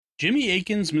Jimmy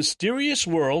Akin's Mysterious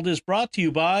World is brought to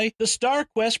you by the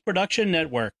StarQuest Production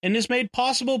Network and is made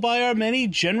possible by our many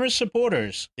generous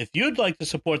supporters. If you'd like to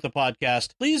support the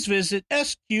podcast, please visit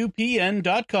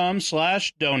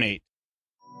sqpn.com/donate.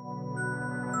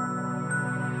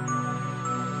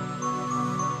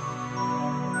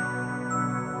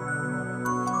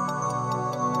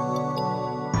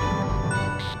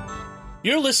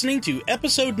 You're listening to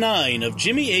Episode 9 of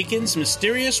Jimmy Akin's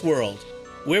Mysterious World,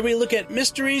 where we look at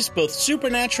mysteries both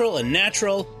supernatural and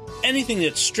natural, anything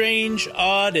that's strange,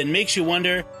 odd, and makes you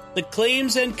wonder, the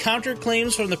claims and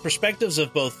counterclaims from the perspectives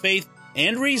of both faith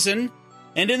and reason.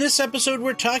 And in this episode,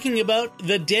 we're talking about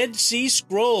the Dead Sea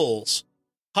Scrolls.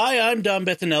 Hi, I'm Dom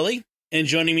Bettinelli, and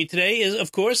joining me today is,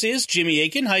 of course, Jimmy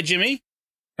Akin. Hi, Jimmy.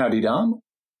 Howdy, Dom.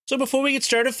 So before we get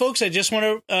started, folks, I just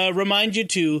want to remind you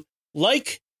to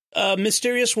like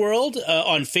Mysterious World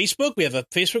on Facebook. We have a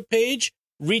Facebook page.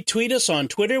 Retweet us on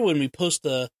Twitter when we post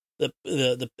the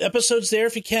episodes there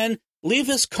if you can. Leave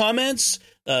us comments.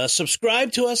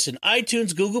 Subscribe to us in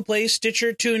iTunes, Google Play,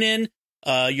 Stitcher, TuneIn,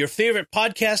 your favorite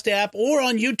podcast app, or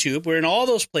on YouTube. We're in all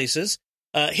those places.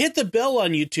 Hit the bell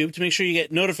on YouTube to make sure you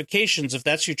get notifications if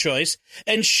that's your choice.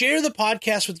 And share the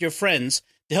podcast with your friends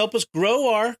to help us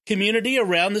grow our community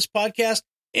around this podcast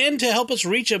and to help us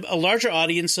reach a larger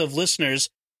audience of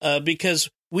listeners. Because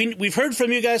we've heard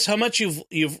from you guys how much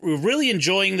you're really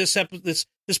enjoying this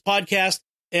podcast,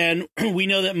 and we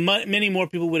know that many more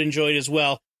people would enjoy it as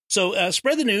well. So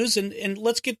spread the news and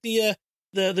let's get the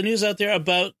news out there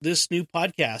about this new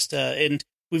podcast. And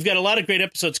we've got a lot of great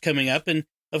episodes coming up. And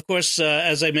of course,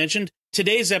 as I mentioned,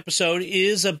 today's episode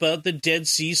is about the Dead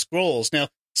Sea Scrolls. Now,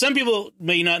 some people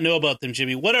may not know about them,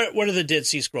 Jimmy. What are the Dead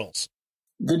Sea Scrolls?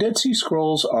 The Dead Sea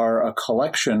Scrolls are a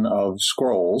collection of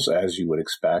scrolls, as you would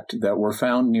expect, that were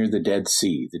found near the Dead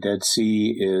Sea. The Dead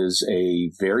Sea is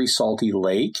a very salty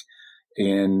lake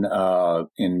in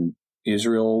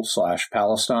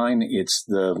Israel/Palestine. It's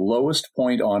the lowest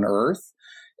point on Earth,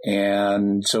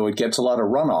 and so it gets a lot of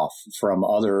runoff from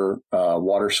other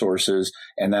water sources,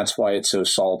 and that's why it's so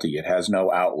salty. It has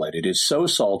no outlet. It is so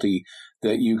salty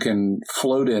that you can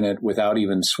float in it without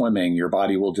even swimming. Your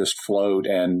body will just float,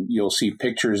 and you'll see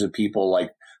pictures of people like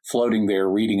floating there,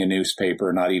 reading a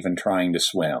newspaper, not even trying to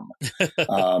swim.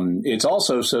 It's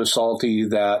also so salty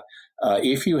that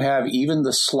if you have even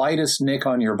the slightest nick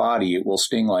on your body, it will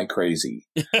sting like crazy.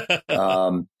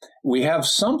 We have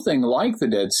something like the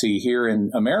Dead Sea here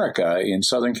in America, in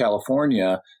Southern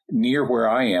California, near where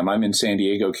I am. I'm in San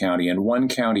Diego County, and one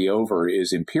county over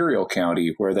is Imperial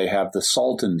County, where they have the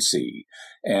Salton Sea.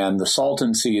 And the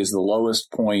Salton Sea is the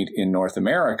lowest point in North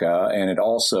America, and it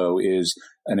also is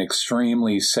an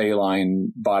extremely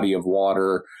saline body of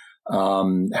water.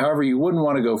 However, you wouldn't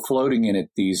want to go floating in it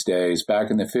these days.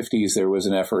 Back in the 50s, there was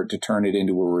an effort to turn it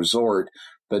into a resort,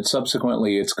 but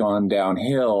subsequently it's gone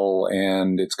downhill,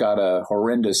 and it's got a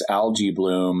horrendous algae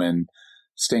bloom and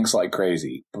stinks like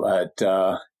crazy. But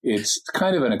it's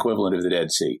kind of an equivalent of the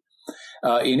Dead Sea.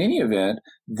 In any event,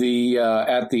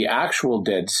 at the actual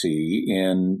Dead Sea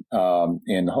in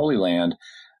the Holy Land,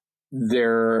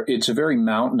 it's a very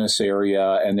mountainous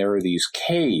area, and there are these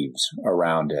caves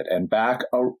around it. And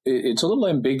it's a little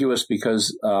ambiguous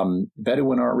because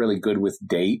Bedouin aren't really good with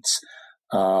dates,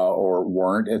 or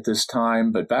weren't at this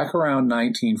time. But back around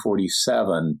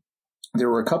 1947, there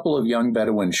were a couple of young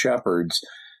Bedouin shepherds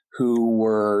who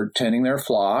were tending their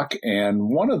flock, and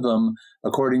one of them,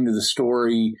 according to the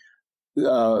story,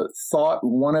 thought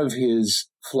one of his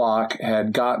flock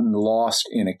had gotten lost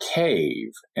in a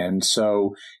cave, and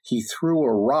so he threw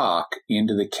a rock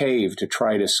into the cave to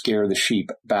try to scare the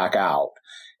sheep back out.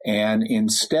 And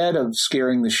instead of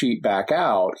scaring the sheep back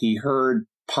out, he heard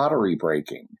pottery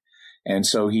breaking. And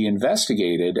so he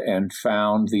investigated and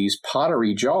found these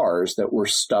pottery jars that were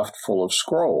stuffed full of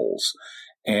scrolls.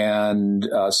 And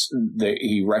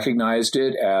he recognized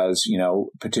it as,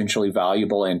 potentially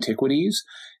valuable antiquities.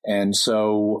 And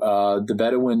so the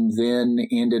Bedouin then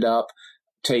ended up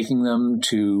taking them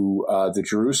to the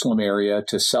Jerusalem area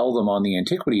to sell them on the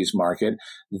antiquities market.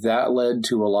 That led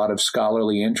to a lot of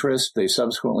scholarly interest. They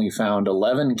subsequently found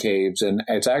 11 caves, and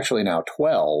it's actually now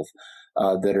 12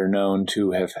 that are known to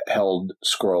have held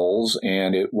scrolls.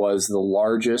 And it was the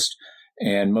largest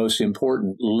and most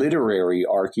important literary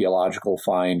archaeological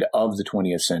find of the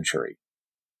 20th century.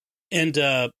 And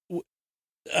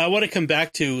I want to come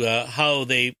back to how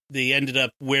they ended up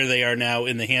where they are now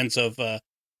in the hands of the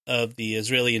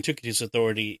Israeli Antiquities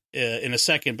Authority in a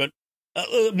second, but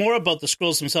more about the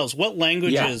scrolls themselves. What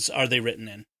languages are they written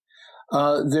in?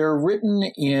 They're written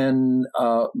in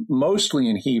mostly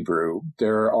in Hebrew.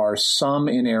 There are some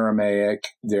in Aramaic.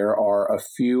 There are a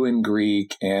few in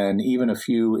Greek, and even a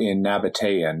few in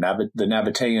Nabatean. The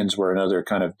Nabateans were another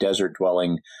kind of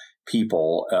desert-dwelling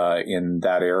people in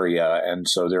that area, and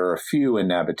so there are a few in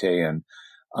Nabatean.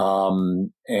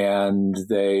 And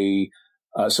they,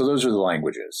 so those are the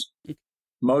languages.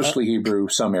 Mostly Hebrew,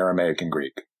 some Aramaic and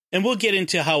Greek. And we'll get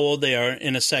into how old they are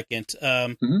in a second.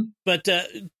 But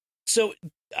so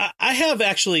I have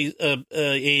actually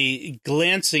a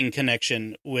glancing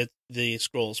connection with the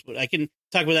scrolls, but I can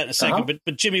talk about that in a second.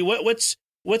 But Jimmy,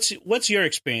 what's your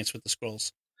experience with the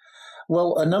scrolls?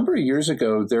 Well, a number of years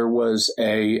ago, there was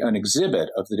an exhibit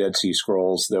of the Dead Sea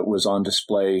Scrolls that was on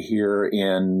display here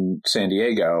in San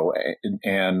Diego,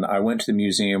 and I went to the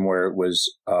museum where it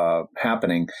was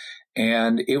happening,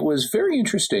 and it was very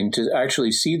interesting to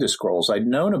actually see the scrolls. I'd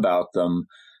known about them,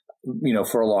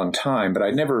 for a long time, but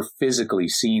I'd never physically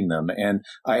seen them. And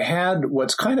I had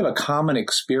what's kind of a common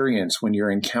experience when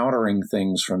you're encountering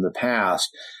things from the past.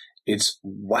 It's,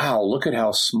 wow, look at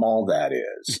how small that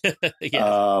is.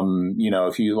 Yeah.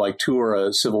 If you tour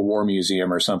a Civil War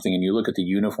museum or something and you look at the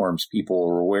uniforms people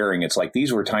were wearing, it's like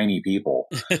these were tiny people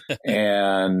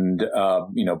and,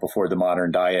 before the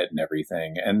modern diet and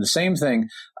everything. And the same thing,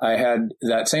 I had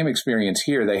that same experience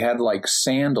here. They had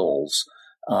sandals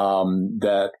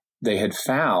that they had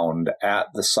found at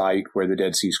the site where the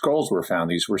Dead Sea Scrolls were found.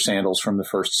 These were sandals from the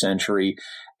 1st century,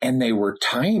 and they were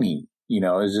tiny.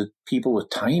 As people with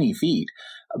tiny feet.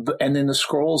 And then the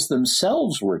scrolls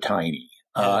themselves were tiny,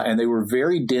 and they were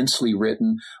very densely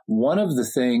written. One of the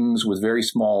things with very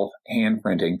small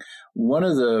handprinting, one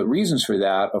of the reasons for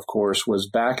that, of course, was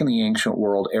back in the ancient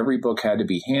world, every book had to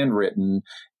be handwritten,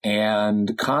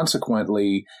 and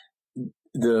consequently,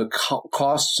 the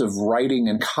costs of writing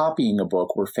and copying a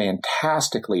book were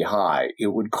fantastically high.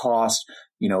 It would cost,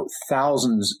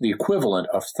 thousands, the equivalent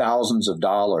of thousands of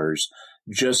dollars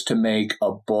just to make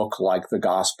a book like the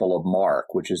Gospel of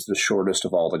Mark, which is the shortest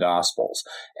of all the Gospels.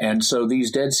 And so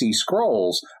these Dead Sea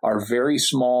Scrolls are very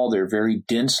small. They're very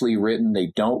densely written.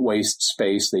 They don't waste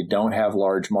space. They don't have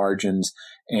large margins.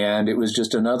 And it was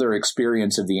just another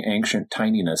experience of the ancient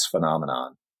tininess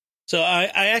phenomenon. So I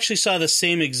actually saw the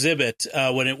same exhibit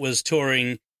when it was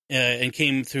touring and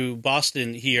came through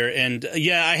Boston here. And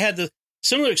I had the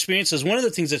similar experiences. One of the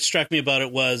things that struck me about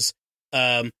it was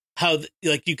how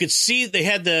you could see they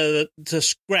had the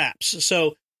scraps.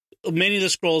 So many of the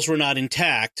scrolls were not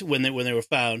intact when they were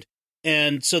found.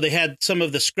 And so they had some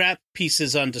of the scrap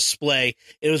pieces on display.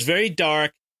 It was very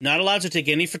dark, not allowed to take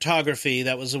any photography.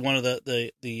 That was one of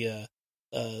the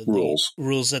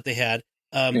rules that they had.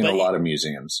 In a lot of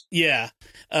museums. Yeah.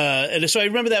 And so I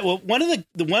remember that. Well, one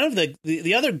of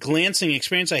the other glancing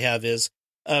experience I have is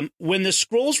when the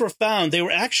scrolls were found, they were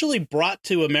actually brought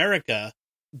to America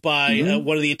by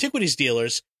one of the antiquities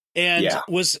dealers, and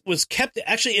was kept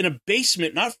actually in a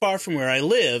basement not far from where I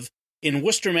live in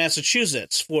Worcester,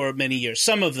 Massachusetts for many years.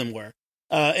 Some of them were.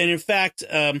 And in fact,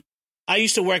 I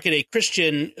used to work at a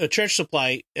Christian church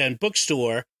supply and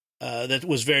bookstore that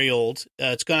was very old.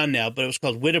 It's gone now, but it was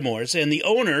called Whittemore's. And the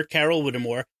owner, Carol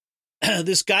Whittemore,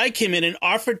 this guy came in and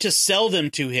offered to sell them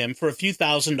to him for a few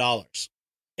 $1,000s.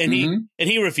 And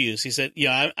he refused. He said,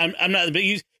 I'm not, but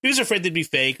he was afraid they'd be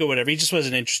fake or whatever. He just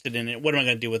wasn't interested in it. What am I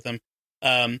going to do with them?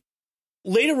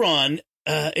 Later on,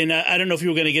 and I don't know if you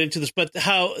were going to get into this, but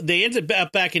how they ended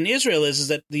up back in Israel is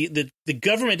that the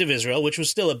government of Israel, which was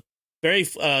still a very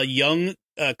young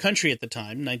country at the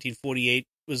time, 1948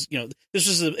 was, this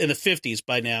was in the 50s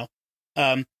by now,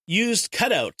 used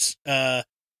cutouts,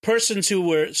 persons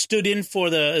who stood in for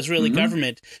the Israeli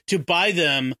government to buy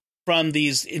them from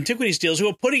these antiquities dealers who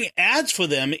were putting ads for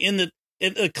them in the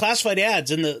classified ads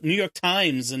in the New York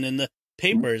Times and in the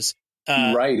papers.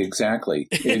 Right, exactly.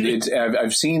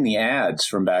 I've seen the ads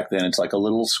from back then. It's like a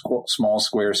little small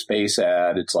square space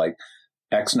ad. It's like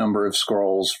X number of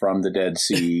scrolls from the Dead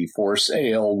Sea for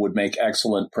sale, would make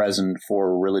excellent present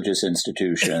for religious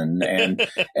institution.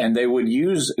 And they would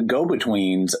use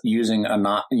go-betweens using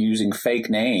fake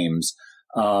names.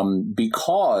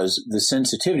 Because the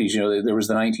sensitivities, there was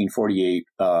the 1948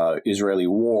 Israeli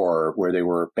war where they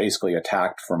were basically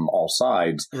attacked from all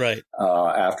sides, right?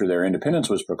 After their independence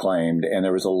was proclaimed, and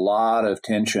there was a lot of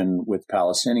tension with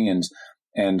Palestinians.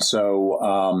 And so,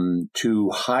 to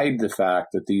hide the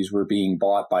fact that these were being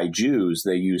bought by Jews,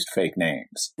 they used fake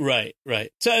names. Right.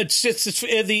 So it's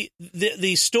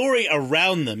the story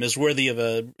around them is worthy of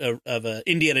a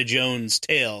Indiana Jones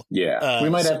tale. Yeah, we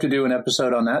might have to do an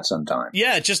episode on that sometime.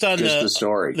 Yeah, just the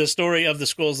story of the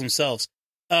scrolls themselves.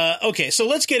 Okay, so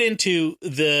let's get into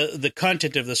the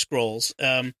content of the scrolls.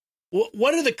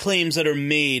 what are the claims that are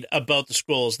made about the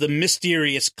scrolls, the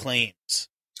mysterious claims?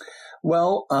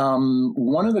 Well,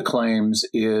 one of the claims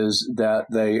is that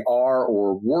they are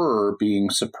or were being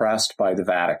suppressed by the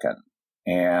Vatican,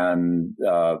 and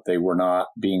they were not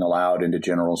being allowed into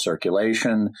general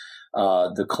circulation.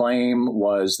 The claim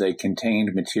was they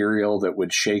contained material that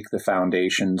would shake the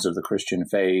foundations of the Christian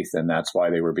faith, and that's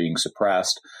why they were being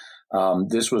suppressed.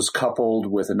 This was coupled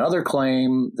with another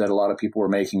claim that a lot of people were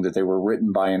making, that they were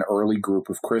written by an early group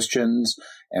of Christians,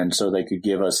 and so they could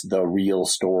give us the real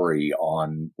story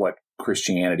on what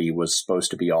Christianity was supposed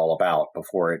to be all about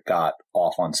before it got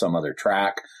off on some other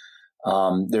track.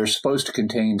 They're supposed to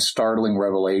contain startling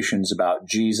revelations about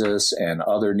Jesus and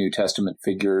other New Testament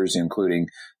figures, including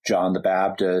John the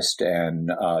Baptist and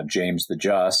James the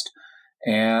Just.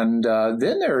 And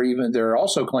then there are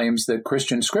also claims that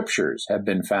Christian scriptures have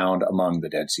been found among the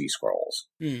Dead Sea Scrolls.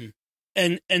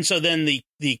 And so then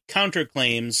the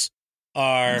counterclaims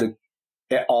are...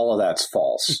 all of that's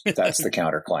false. That's the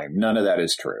counterclaim. None of that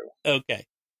is true. Okay.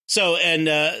 So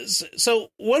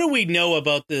what do we know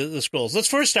about the scrolls? Let's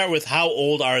first start with how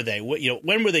old are they?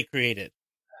 When were they created?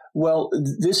 Well,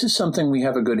 this is something we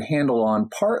have a good handle on,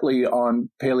 partly on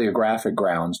paleographic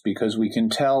grounds, because we can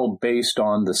tell based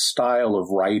on the style of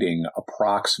writing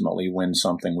approximately when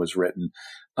something was written.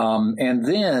 And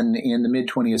then in the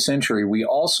mid-20th century, we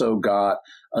also got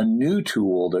a new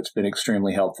tool that's been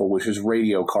extremely helpful, which is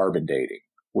radiocarbon dating,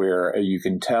 where you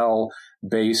can tell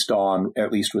based on,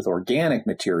 at least with organic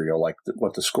material, like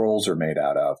what the scrolls are made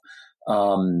out of.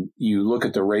 You look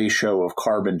at the ratio of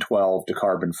carbon-12 to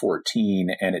carbon-14,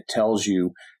 and it tells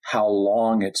you how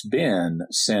long it's been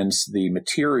since the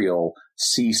material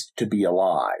ceased to be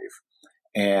alive.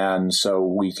 And so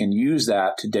we can use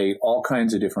that to date all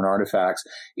kinds of different artifacts.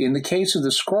 In the case of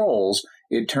the scrolls,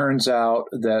 it turns out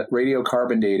that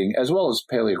radiocarbon dating, as well as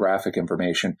paleographic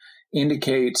information,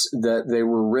 indicates that they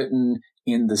were written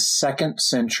in the 2nd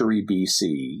century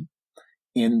BC,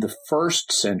 in the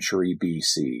 1st century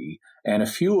BC, and a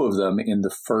few of them in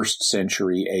the 1st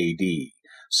century AD.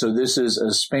 So this is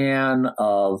a span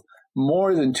of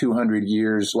more than 200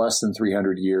 years, less than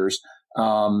 300 years,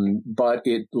 but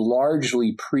it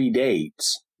largely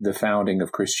predates the founding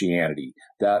of Christianity.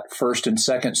 That 1st and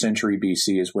 2nd century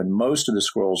BC is when most of the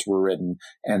scrolls were written,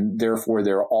 and therefore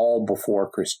they're all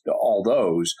before all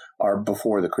those are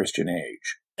before the Christian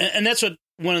age. And that's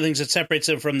one of the things that separates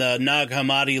them from the Nag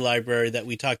Hammadi library that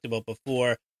we talked about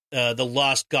before, the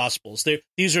Lost Gospels.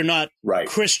 These are not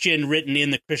Christian, written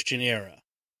in the Christian era.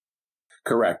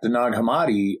 Correct. The Nag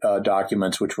Hammadi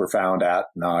documents, which were found at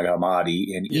Nag Hammadi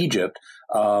in Egypt,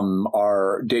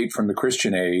 date from the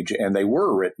Christian age, and they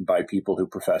were written by people who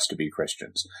profess to be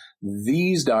Christians.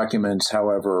 These documents,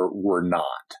 however, were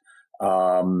not.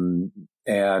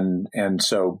 And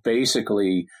so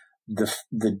basically,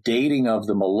 the dating of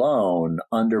them alone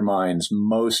undermines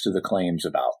most of the claims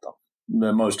about them,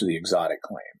 most of the exotic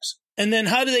claims. And then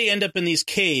how do they end up in these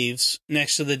caves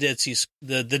next to the Dead Sea?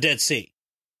 The Dead Sea?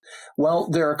 Well,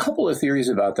 there are a couple of theories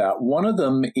about that. One of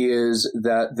them is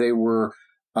that they were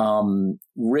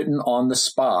written on the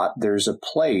spot. There's a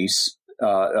place,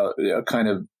 a kind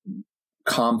of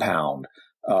compound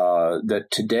that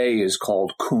today is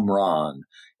called Qumran.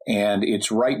 And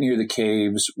it's right near the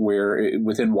caves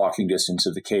within walking distance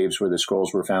of the caves where the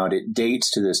scrolls were found. It dates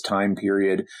to this time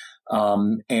period.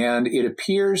 And it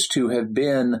appears to have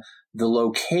been the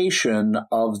location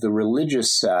of the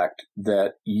religious sect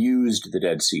that used the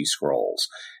Dead Sea Scrolls.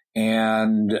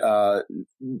 And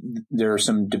there are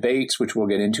some debates, which we'll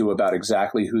get into, about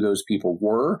exactly who those people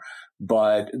were.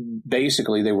 But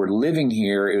basically, they were living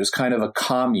here. It was kind of a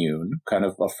commune, kind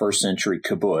of a 1st century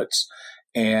kibbutz.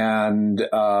 And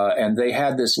they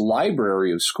had this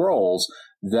library of scrolls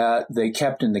that they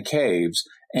kept in the caves.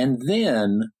 And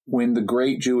then when the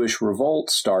Great Jewish Revolt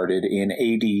started in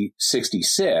AD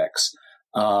 66,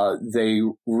 they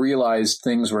realized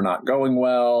things were not going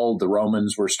well. The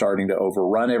Romans were starting to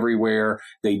overrun everywhere.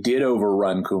 They did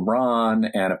overrun Qumran,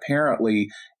 and apparently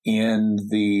in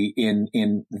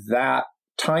that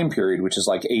time period, which is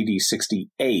like AD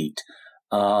 68,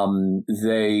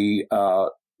 they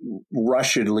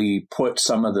rushedly put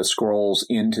some of the scrolls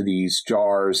into these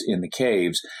jars in the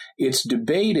caves. It's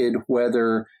debated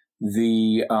whether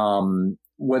they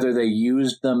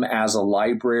used them as a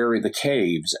library, the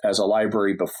caves as a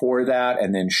library before that,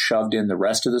 and then shoved in the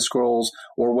rest of the scrolls,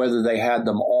 or whether they had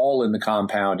them all in the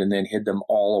compound and then hid them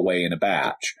all away in a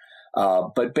batch.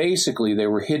 But basically, they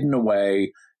were hidden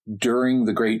away during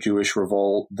the Great Jewish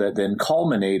Revolt that then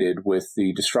culminated with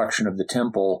the destruction of the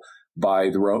temple by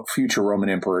the future Roman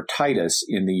Emperor Titus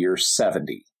in the year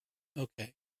 70.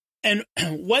 Okay. And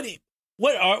what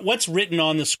what's written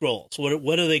on the scrolls?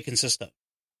 What do they consist of?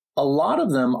 A lot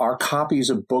of them are copies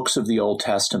of books of the Old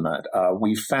Testament.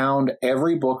 We found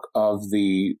every book of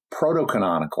the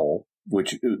proto-canonical,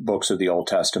 which books of the Old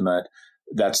Testament,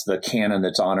 that's the canon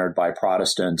that's honored by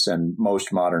Protestants and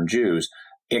most modern Jews,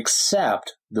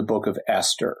 except the book of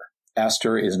Esther.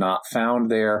 Esther is not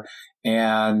found there,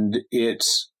 and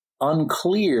it's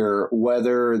unclear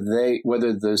whether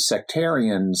the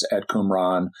sectarians at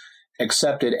Qumran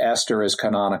accepted Esther as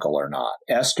canonical or not.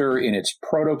 Esther, in its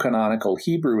proto-canonical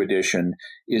Hebrew edition,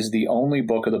 is the only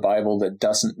book of the Bible that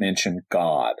doesn't mention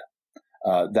God.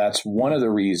 That's one of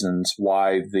the reasons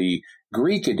why the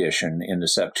Greek edition in the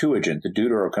Septuagint, the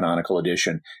Deuterocanonical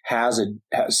edition, has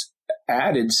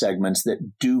added segments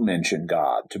that do mention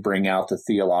God to bring out the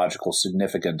theological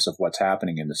significance of what's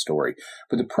happening in the story.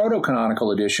 But the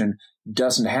proto-canonical edition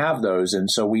doesn't have those, and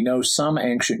so we know some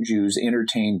ancient Jews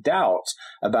entertained doubts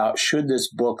about should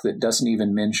this book that doesn't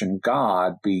even mention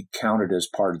God be counted as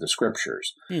part of the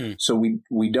scriptures. So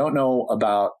we don't know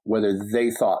about whether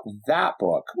they thought that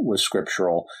book was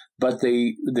scriptural, but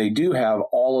they do have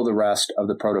all of the rest of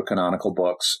the proto-canonical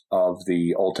books of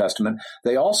the Old Testament.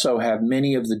 They also have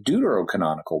many of the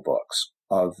deuterocanonical books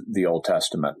of the Old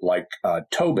Testament, like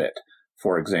Tobit,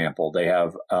 for example. They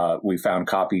have we found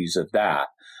copies of that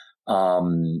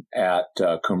at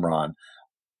Qumran.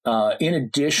 In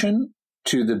addition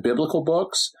to the biblical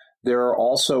books, there are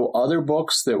also other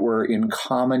books that were in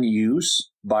common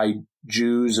use by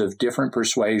Jews of different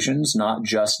persuasions, not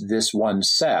just this one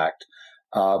sect,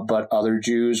 but other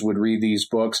Jews would read these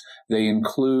books. They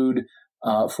include,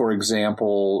 for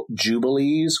example,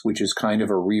 Jubilees, which is kind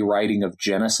of a rewriting of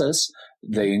Genesis.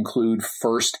 They include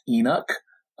First Enoch,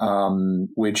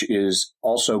 which is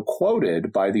also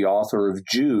quoted by the author of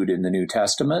Jude in the New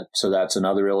Testament. So that's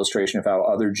another illustration of how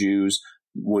other Jews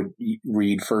would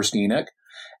read First Enoch.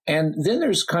 And then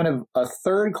there's kind of a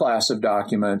third class of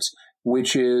documents,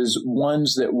 which is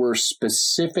ones that were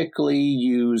specifically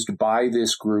used by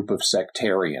this group of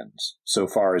sectarians, so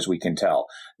far as we can tell.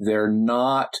 They're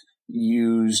not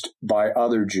used by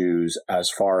other Jews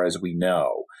as far as we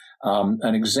know.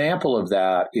 An example of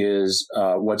that is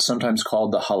what's sometimes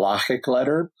called the halachic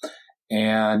letter,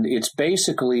 and it's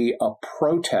basically a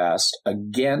protest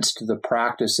against the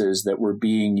practices that were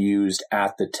being used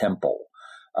at the temple.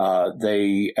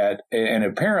 And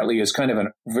apparently is kind of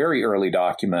a very early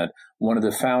document, one of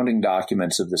the founding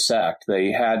documents of the sect.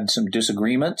 They had some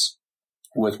disagreements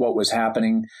with what was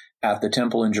happening at the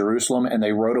temple in Jerusalem, and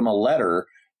they wrote him a letter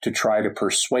to try to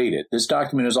persuade it. This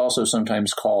document is also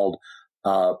sometimes called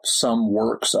some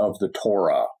works of the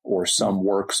Torah or some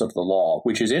works of the law,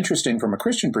 which is interesting from a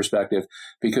Christian perspective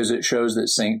because it shows that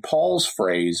St. Paul's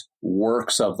phrase,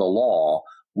 works of the law,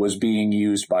 was being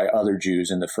used by other Jews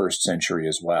in the first century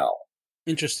as well.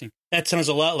 Interesting. That sounds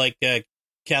a lot like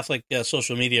Catholic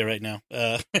social media right now,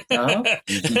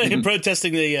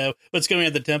 protesting the what's going on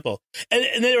at the temple.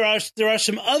 And there are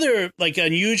some other like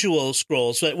unusual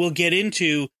scrolls that we'll get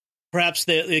into. Perhaps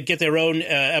they get their own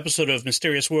episode of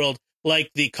Mysterious World,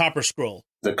 like the Copper Scroll.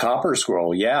 The Copper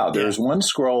Scroll, yeah. There's one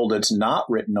scroll that's not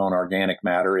written on organic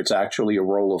matter. It's actually a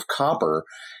roll of copper,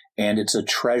 and it's a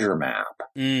treasure map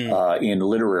in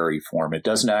literary form. It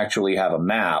doesn't actually have a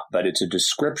map, but it's a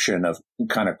description of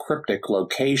kind of cryptic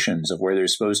locations of where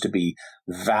there's supposed to be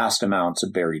vast amounts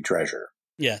of buried treasure.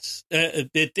 Yes.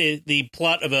 The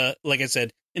plot of like I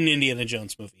said, an Indiana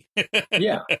Jones movie.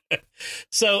 Yeah.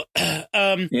 So,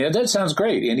 yeah, that sounds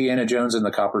great. Indiana Jones and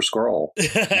the Copper Scroll.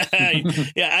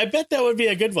 Yeah, I bet that would be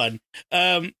a good one.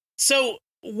 So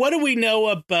what do we know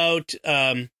about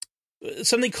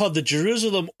something called the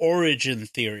Jerusalem origin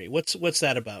theory? What's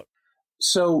that about?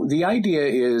 So the idea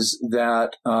is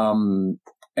that,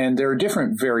 and there are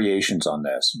different variations on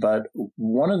this, but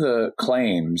one of the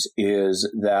claims is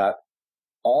that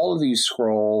all of these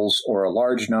scrolls, or a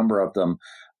large number of them,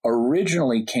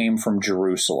 originally came from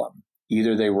Jerusalem.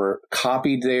 Either they were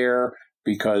copied there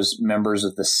because members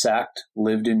of the sect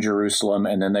lived in Jerusalem,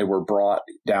 and then they were brought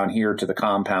down here to the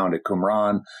compound at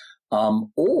Qumran,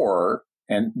 or,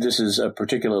 and this is a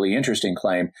particularly interesting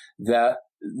claim, that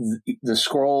the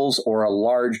scrolls, or a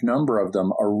large number of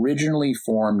them, originally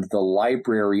formed the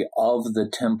library of the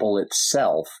temple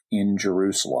itself in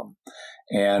Jerusalem.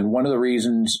 And one of the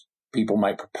reasons people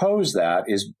might propose that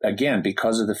is, again,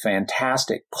 because of the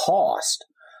fantastic cost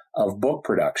of book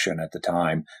production at the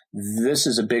time. This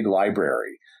is a big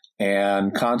library,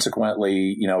 and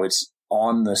consequently, it's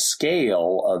on the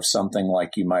scale of something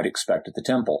like you might expect at the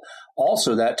temple.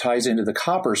 Also, that ties into the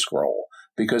Copper Scroll,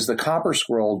 because the Copper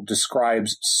Scroll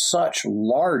describes such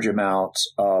large amounts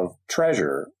of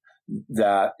treasure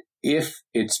that if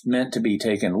it's meant to be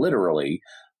taken literally,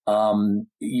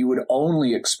 you would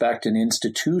only expect an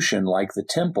institution like the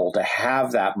temple to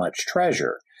have that much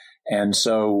treasure. And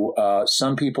so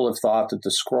some people have thought that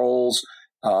the scrolls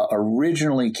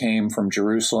originally came from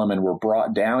Jerusalem and were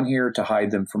brought down here to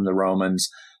hide them from the Romans.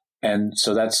 And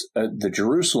so that's the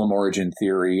Jerusalem origin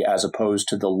theory as opposed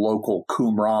to the local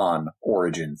Qumran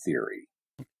origin theory.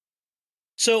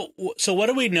 So what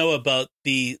do we know about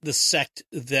the sect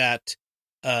that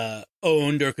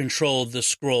owned or controlled the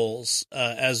scrolls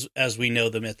as we know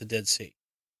them at the Dead Sea?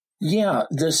 Yeah,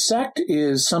 the sect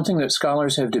is something that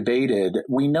scholars have debated.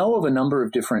 We know of a number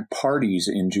of different parties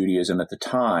in Judaism at the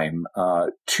time.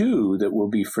 Two that will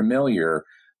be familiar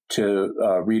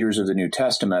to readers of the New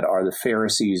Testament are the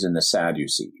Pharisees and the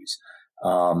Sadducees.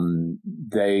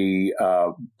 They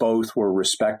both were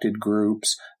respected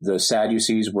groups. The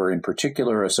Sadducees were in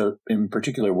particular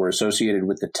were associated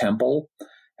with the temple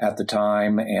at the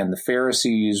time, and the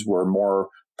Pharisees were more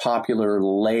popular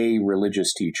lay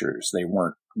religious teachers. They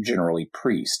weren't generally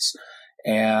priests,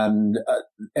 and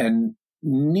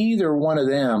neither one of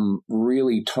them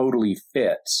really totally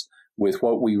fits with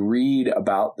what we read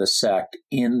about the sect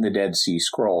in the Dead Sea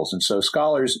Scrolls. And so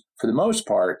scholars, for the most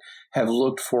part, have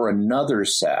looked for another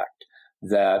sect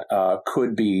that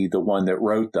could be the one that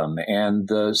wrote them. And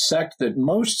the sect that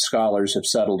most scholars have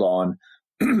settled on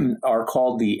are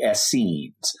called the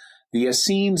Essenes. The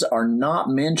Essenes are not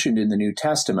mentioned in the New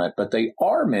Testament, but they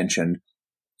are mentioned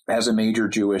as a major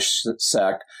Jewish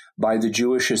sect by the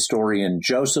Jewish historian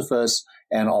Josephus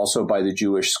and also by the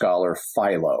Jewish scholar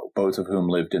Philo, both of whom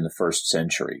lived in the first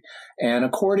century. And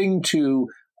according to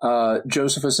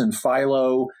Josephus and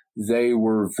Philo, they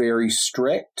were very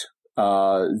strict.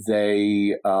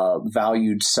 They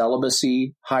valued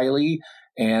celibacy highly,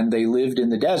 and they lived in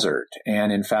the desert.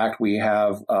 And in fact, we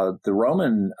have the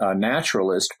Roman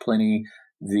naturalist Pliny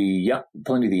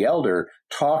the Elder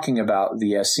talking about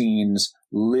the Essenes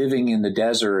living in the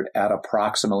desert at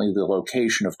approximately the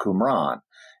location of Qumran.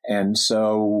 And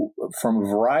so from a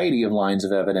variety of lines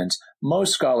of evidence,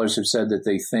 most scholars have said that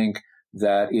they think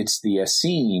that it's the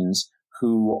Essenes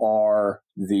who are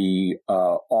the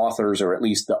authors, or at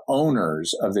least the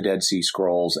owners of the Dead Sea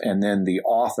Scrolls, and then the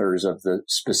authors of the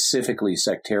specifically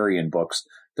sectarian books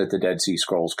that the Dead Sea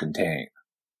Scrolls contain.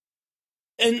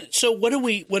 And so what do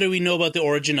we know about the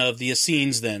origin of the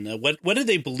Essenes then? What did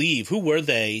they believe? Who were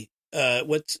they?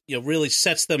 What really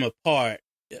sets them apart?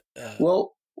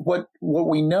 Well, what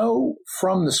we know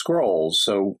from the scrolls,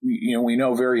 so we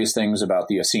know various things about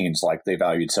the Essenes, like they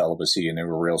valued celibacy and they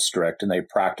were real strict, and they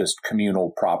practiced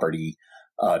communal property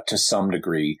to some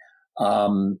degree.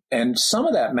 And some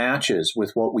of that matches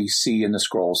with what we see in the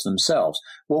scrolls themselves.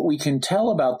 What we can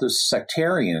tell about the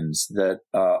sectarians that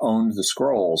owned the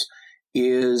scrolls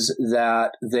is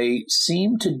that they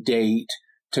seem to date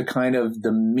to kind of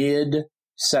the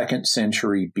mid-2nd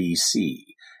century BC.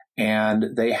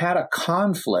 And they had a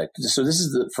conflict. So this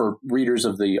is for readers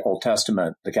of the Old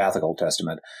Testament, the Catholic Old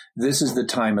Testament, this is the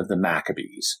time of the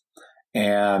Maccabees.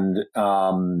 And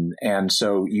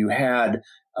so you had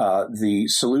the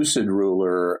Seleucid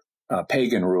ruler,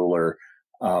 pagan ruler,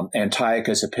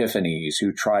 Antiochus Epiphanes,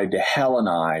 who tried to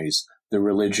Hellenize the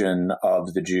religion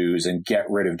of the Jews and get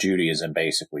rid of Judaism,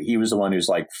 basically. He was the one who's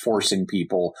like forcing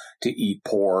people to eat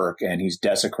pork, and he's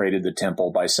desecrated the temple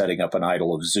by setting up an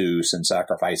idol of Zeus and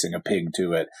sacrificing a pig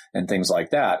to it and things like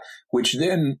that, which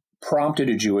then prompted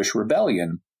a Jewish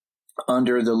rebellion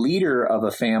under the leader of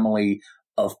a family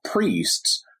of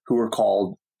priests who are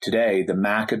called today the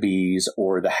Maccabees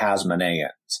or the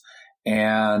Hasmoneans.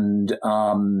 And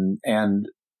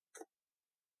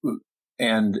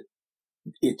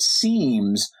it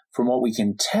seems, from what we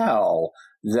can tell,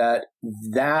 that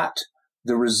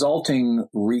the resulting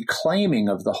reclaiming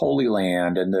of the Holy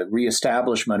Land and the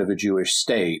reestablishment of a Jewish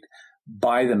state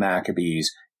by the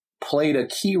Maccabees played a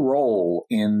key role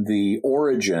in the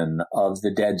origin of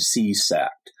the Dead Sea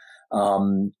sect.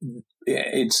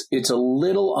 It's a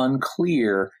little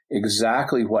unclear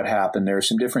exactly what happened. There are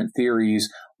some different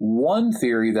theories. One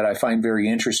theory that I find very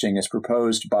interesting is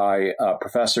proposed by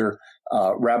Professor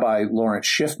Rabbi Lawrence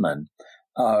Schiffman,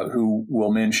 who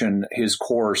will mention his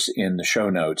course in the show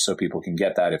notes so people can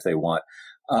get that if they want.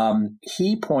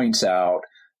 He points out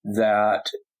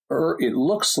that it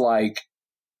looks like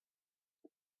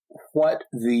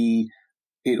the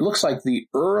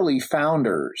early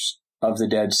founders of the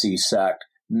Dead Sea sect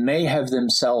may have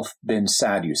themselves been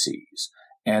Sadducees,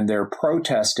 and they're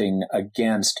protesting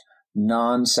against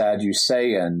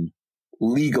non-Sadducean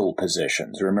legal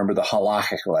positions. Remember the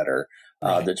Halachic letter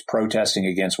that's protesting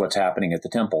against what's happening at the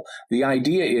temple. The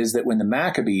idea is that when the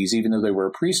Maccabees, even though they were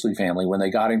a priestly family, when they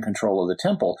got in control of the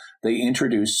temple, they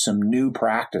introduced some new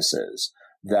practices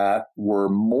that were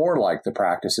more like the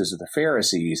practices of the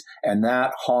Pharisees, and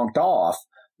that honked off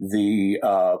the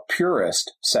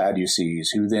purist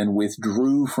Sadducees, who then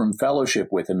withdrew from fellowship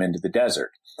with him into the desert.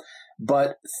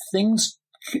 But things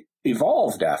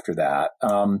evolved after that,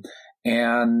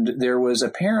 and there was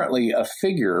apparently a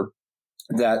figure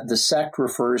that the sect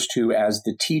refers to as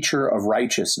the teacher of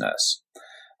righteousness,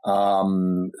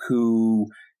 who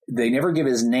they never give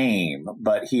his name,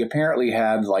 but he apparently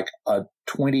had like a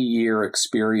 20-year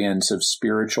experience of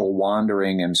spiritual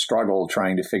wandering and struggle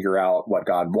trying to figure out what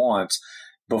God wants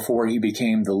before he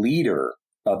became the leader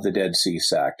of the Dead Sea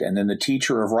sect. And then the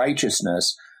teacher of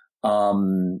righteousness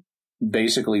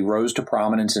basically rose to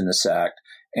prominence in the sect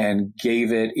and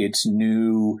gave it its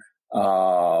new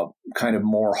kind of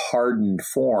more hardened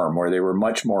form, where they were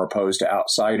much more opposed to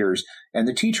outsiders. And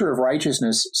the teacher of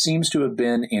righteousness seems to have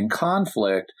been in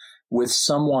conflict with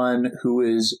someone who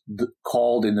is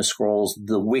called in the scrolls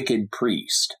the wicked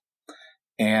priest.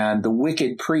 And the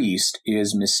wicked priest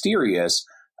is mysterious.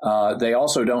 They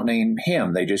also don't name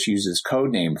him. They just use his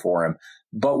code name for him.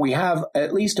 But we have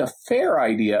at least a fair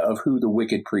idea of who the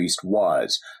wicked priest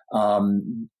was.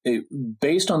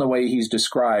 Based on the way he's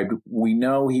described, we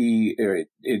know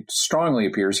it strongly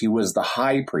appears he was the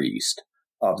high priest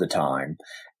of the time.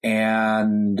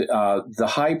 And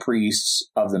the high priests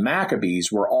of the Maccabees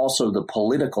were also the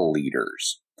political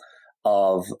leaders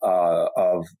of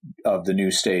the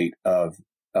new state of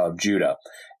Judah.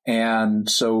 And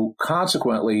so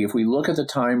consequently, if we look at the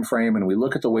time frame and we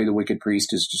look at the way the wicked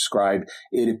priest is described,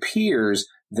 it appears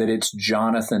that it's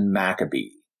Jonathan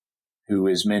Maccabee, who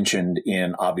is mentioned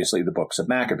in, obviously, the books of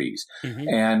Maccabees. Mm-hmm.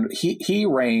 And he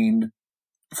reigned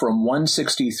from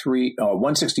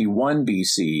 161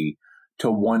 BC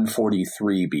to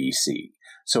 143 BC.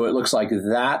 So it looks like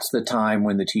that's the time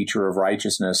when the teacher of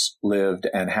righteousness lived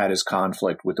and had his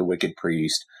conflict with the wicked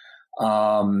priest.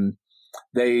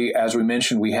 They, as we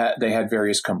mentioned, they had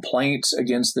various complaints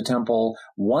against the temple.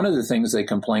 One of the things they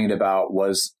complained about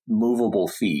was movable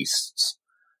feasts.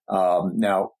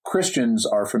 Now, Christians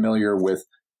are familiar with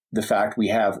the fact we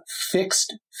have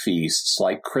fixed feasts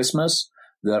like Christmas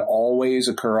that always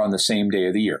occur on the same day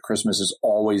of the year. Christmas is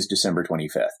always December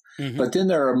 25th. Mm-hmm. But then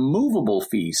there are movable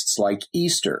feasts like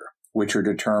Easter, which are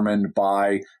determined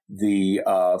by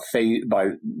by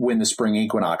when the spring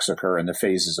equinox occur and the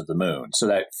phases of the moon. So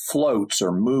that floats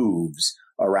or moves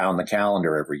around the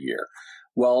calendar every year.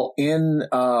 Well, in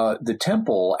the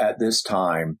temple at this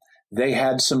time, they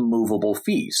had some movable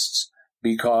feasts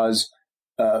because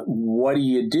what do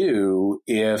you do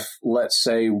if, let's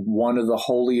say, one of the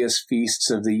holiest feasts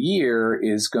of the year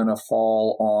is going to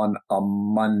fall on a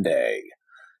Monday?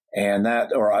 On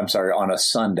a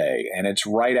Sunday, and it's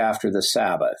right after the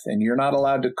Sabbath, and you're not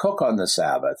allowed to cook on the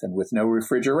Sabbath, and with no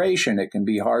refrigeration, it can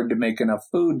be hard to make enough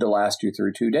food to last you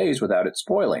through 2 days without it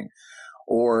spoiling,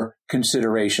 or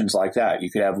considerations like that.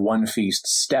 You could have one feast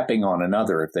stepping on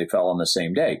another if they fell on the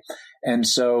same day. And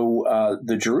so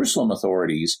the Jerusalem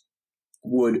authorities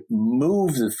would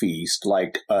move the feast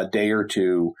like a day or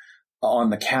two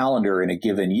on the calendar in a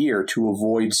given year to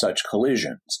avoid such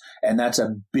collisions. And that's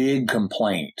a big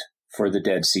complaint for the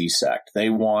Dead Sea sect. They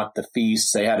want the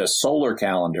feasts. They had a solar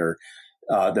calendar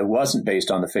that wasn't based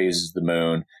on the phases of the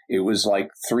moon. It was like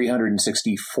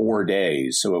 364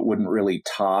 days, so it wouldn't really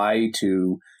tie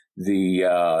to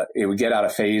it would get out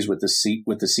of phase with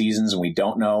the seasons, and we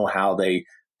don't know how they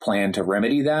plan to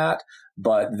remedy that.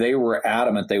 But they were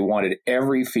adamant they wanted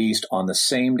every feast on the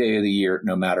same day of the year,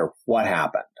 no matter what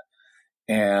happened.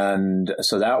 And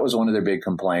so that was one of their big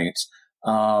complaints.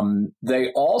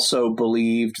 They also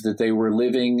believed that they were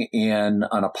living in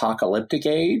an apocalyptic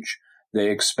age. They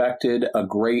expected a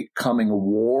great coming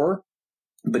war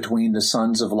between the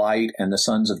sons of light and the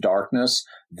sons of darkness.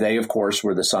 They, of course,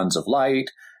 were the sons of light.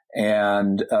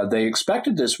 And they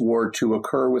expected this war to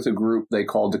occur with a group they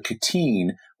called the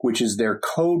Catene, which is their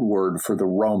code word for the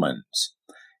Romans.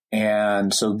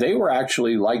 And so they were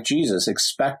actually, like Jesus,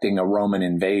 expecting a Roman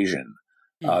invasion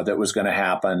that was going to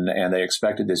happen, and they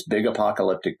expected this big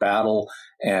apocalyptic battle,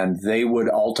 and they would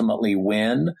ultimately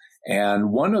win.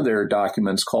 And one of their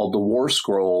documents, called the War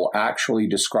Scroll, actually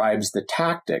describes the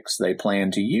tactics they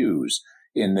plan to use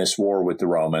in this war with the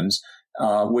Romans,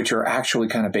 which are actually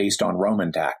kind of based on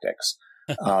Roman tactics.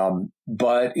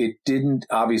 But that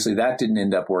didn't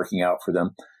end up working out for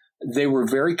them. They were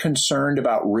very concerned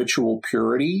about ritual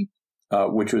purity,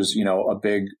 which was,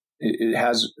 it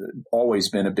has always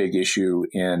been a big issue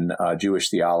in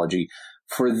Jewish theology.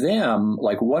 for them,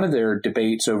 like one of their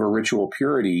debates over ritual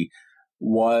purity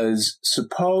was,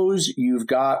 suppose you've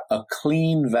got a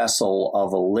clean vessel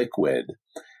of a liquid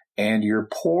and you're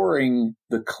pouring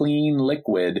the clean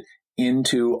liquid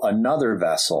into another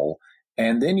vessel,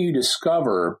 and then you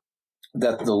discover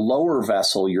that the lower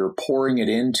vessel you're pouring it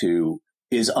into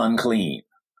is unclean.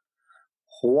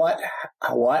 What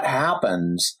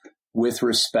happens with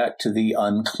respect to the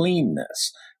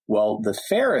uncleanness? Well, the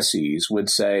Pharisees would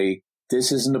say,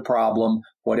 this isn't a problem.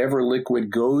 Whatever liquid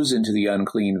goes into the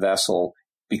unclean vessel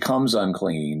becomes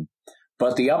unclean,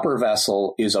 but the upper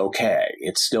vessel is okay.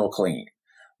 It's still clean.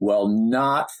 Well,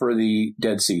 not for the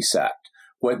Dead Sea sect.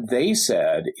 What they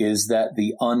said is that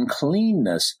the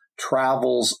uncleanness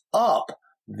travels up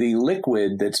the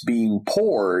liquid that's being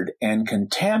poured and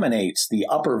contaminates the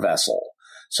upper vessel.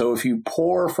 So if you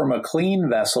pour from a clean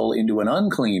vessel into an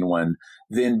unclean one,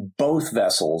 then both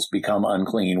vessels become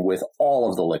unclean with all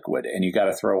of the liquid, and you got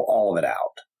to throw all of it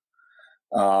out.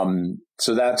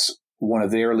 So that's one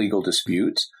of their legal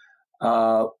disputes.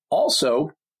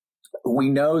 Also, we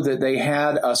know that they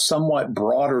had a somewhat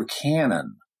broader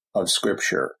canon of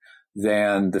Scripture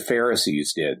than the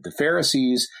Pharisees did. The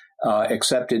Pharisees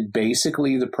accepted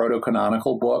basically the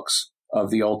proto-canonical books of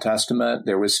the Old Testament.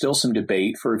 There was still some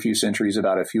debate for a few centuries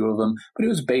about a few of them, but it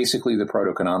was basically the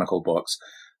proto-canonical books.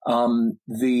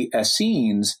 The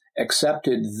Essenes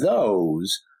accepted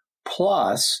those,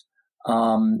 plus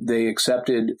they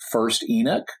accepted First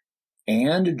Enoch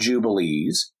and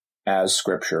Jubilees as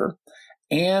Scripture,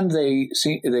 and they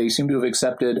seem to have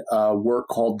accepted a work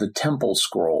called the Temple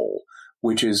Scroll,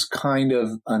 which is kind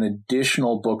of an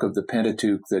additional book of the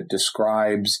Pentateuch that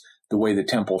describes the way the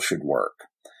temple should work.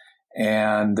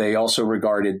 And they also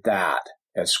regarded that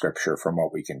as Scripture, from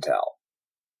what we can tell.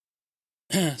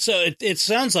 So it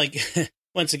sounds like,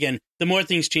 once again, the more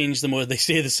things change, the more they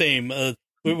stay the same.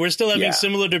 We're still having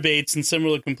similar debates and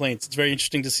similar complaints. It's very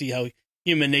interesting to see how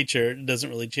human nature doesn't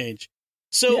really change.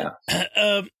 So,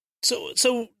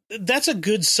 so that's a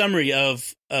good summary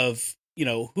of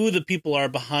who the people are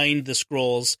behind the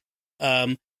scrolls.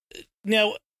 Now,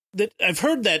 that I've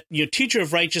heard that teacher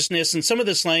of righteousness and some of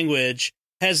this language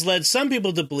has led some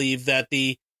people to believe that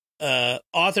the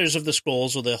authors of the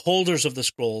scrolls or the holders of the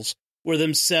scrolls were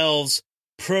themselves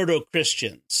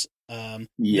proto-Christians. That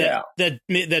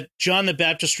John the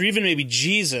Baptist or even maybe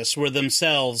Jesus were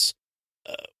themselves,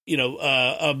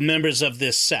 members of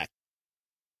this sect.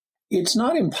 It's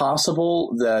not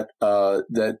impossible that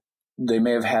that they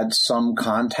may have had some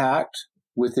contact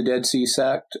with the Dead Sea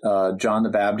sect. John the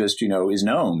Baptist, is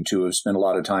known to have spent a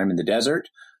lot of time in the desert.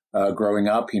 Growing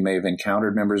up, he may have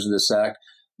encountered members of the sect.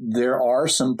 There are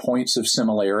some points of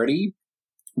similarity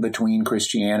between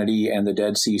Christianity and the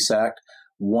Dead Sea sect.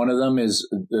 One of them is,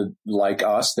 like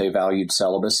us, they valued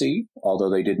celibacy, although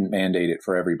they didn't mandate it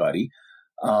for everybody.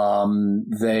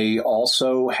 They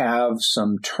also have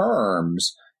some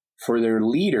terms for their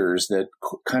leaders that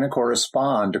kind of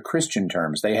correspond to Christian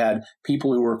terms. They had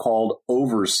people who were called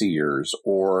overseers,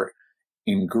 or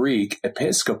in Greek,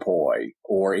 episkopoi,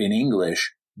 or in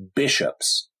English,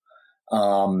 bishops.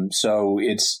 So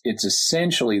it's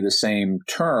essentially the same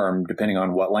term, depending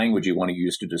on what language you want to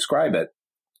use to describe it.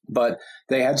 But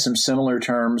they had some similar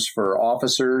terms for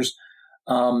officers.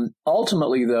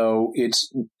 Ultimately, though,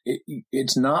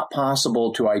 it's not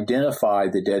possible to identify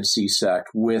the Dead Sea sect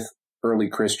with early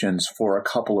Christians for a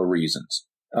couple of reasons,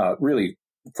 really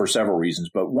for several reasons.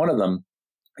 But one of them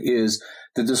is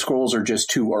that the scrolls are just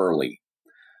too early.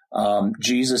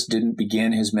 Jesus didn't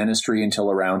begin his ministry until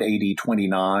around AD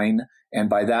 29, and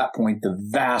by that point, the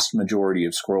vast majority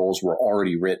of scrolls were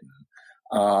already written.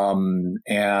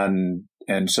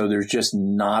 And so there's just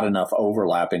not enough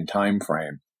overlap in time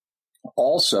frame.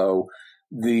 Also,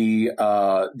 the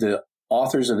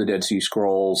authors of the Dead Sea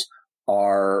Scrolls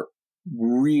are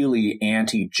really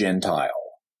anti-Gentile.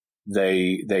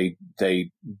 They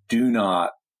do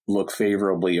not look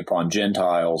favorably upon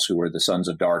Gentiles, who are the sons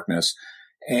of darkness.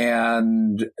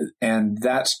 And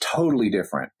that's totally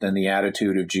different than the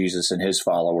attitude of Jesus and his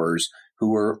followers,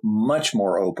 who were much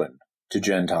more open to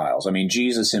Gentiles. I mean,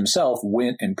 Jesus himself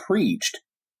went and preached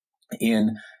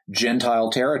in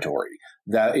Gentile territory.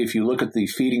 That if you look at the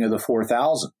feeding of the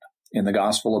 4,000 in the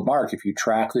Gospel of Mark, if you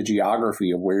track the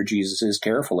geography of where Jesus is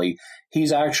carefully,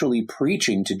 he's actually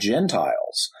preaching to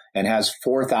Gentiles and has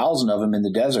 4,000 of them in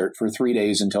the desert for 3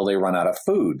 days until they run out of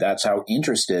food. That's how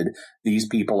interested these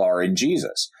people are in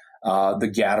Jesus.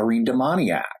 The Gadarene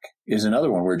demoniac is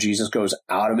another one where Jesus goes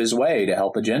out of his way to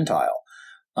help a Gentile.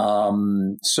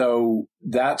 So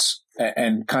that's,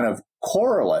 and kind of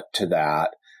correlate to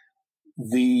that,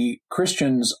 the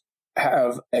Christians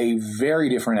have a very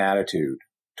different attitude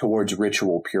towards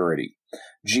ritual purity.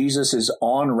 Jesus is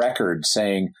on record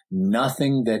saying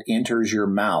nothing that enters your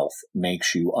mouth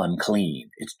makes you unclean.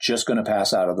 It's just going to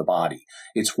pass out of the body.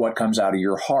 It's what comes out of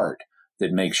your heart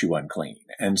that makes you unclean.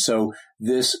 And so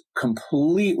this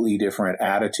completely different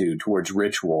attitude towards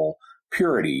ritual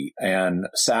purity and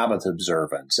Sabbath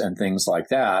observance and things like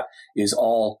that is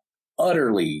all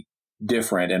utterly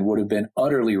different and would have been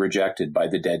utterly rejected by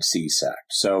the Dead Sea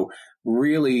sect. So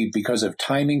really, because of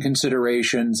timing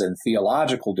considerations and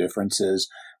theological differences,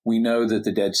 we know that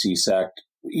the Dead Sea sect,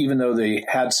 even though they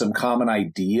had some common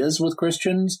ideas with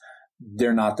Christians,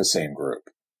 they're not the same group.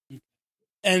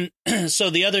 And so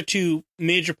the other two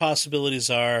major possibilities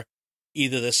are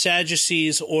either the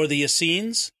Sadducees or the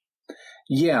Essenes.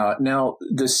 Yeah. Now,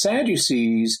 the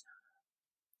Sadducees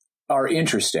are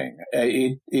interesting.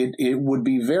 It would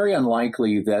be very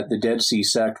unlikely that the Dead Sea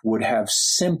sect would have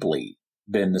simply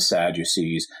been the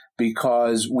Sadducees,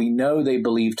 because we know they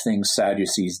believed things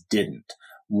Sadducees didn't.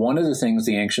 One of the things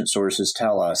the ancient sources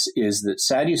tell us is that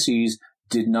Sadducees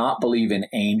did not believe in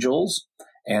angels,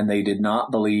 and they did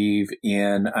not believe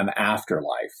in an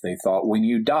afterlife. They thought when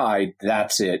you died,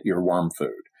 that's it, you're worm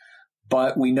food.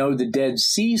 But we know the Dead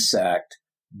Sea sect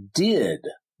did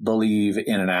believe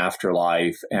in an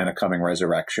afterlife and a coming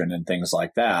resurrection and things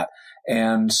like that.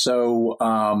 And so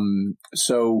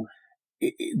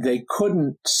they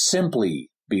couldn't simply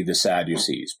be the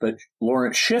Sadducees. But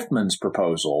Lawrence Schiffman's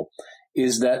proposal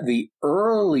is that the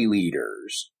early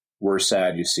leaders were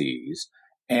Sadducees,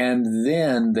 and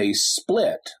then they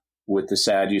split with the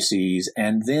Sadducees,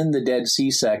 and then the Dead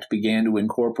Sea sect began to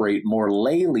incorporate more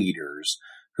lay leaders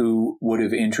who would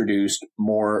have introduced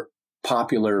more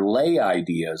popular lay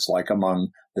ideas, like among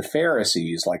the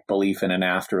Pharisees, like belief in an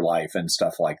afterlife and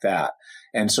stuff like that.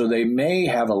 And so they may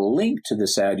have a link to the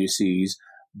Sadducees,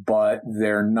 but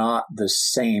they're not the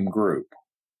same group.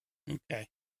 Okay.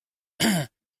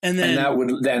 And then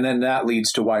that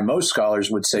leads to why most scholars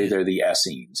would say they're the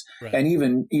Essenes. Right. And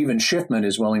even Schiffman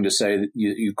is willing to say that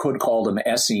you could call them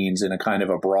Essenes in a kind of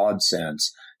a broad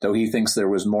sense, though he thinks there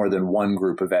was more than one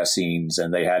group of Essenes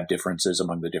and they had differences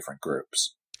among the different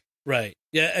groups. Right.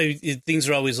 Yeah. Things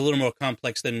are always a little more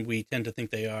complex than we tend to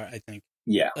think they are, I think.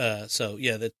 Yeah. So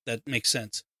yeah, that makes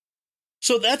sense.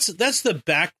 So that's the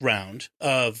background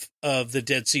of the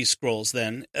Dead Sea Scrolls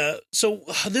then. So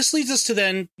this leads us to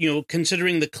then,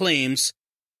 considering the claims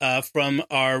from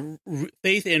our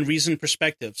faith and reason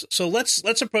perspectives. So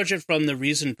let's approach it from the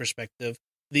reason perspective,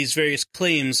 these various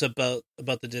claims about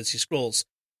the Dead Sea Scrolls.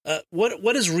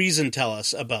 What does reason tell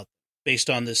us about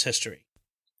based on this history?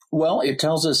 Well, it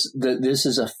tells us that this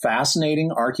is a fascinating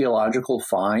archaeological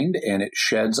find, and it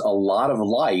sheds a lot of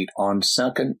light on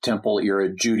Second Temple era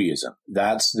Judaism.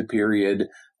 That's the period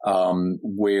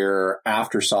where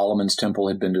after Solomon's temple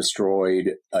had been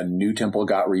destroyed, a new temple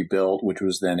got rebuilt, which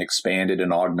was then expanded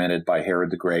and augmented by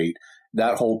Herod the Great.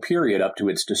 That whole period up to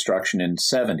its destruction in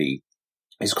 70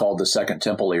 is called the Second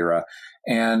Temple era.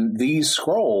 And these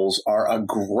scrolls are a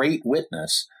great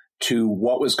witness to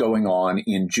what was going on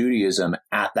in Judaism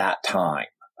at that time,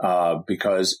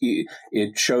 because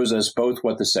it shows us both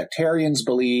what the sectarians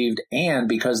believed, and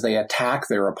because they attack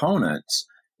their opponents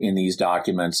in these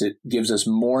documents, it gives us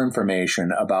more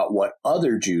information about what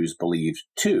other Jews believed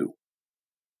too.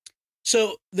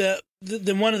 So the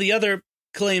one of the other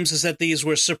claims is that these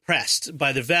were suppressed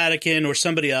by the Vatican or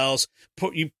somebody else,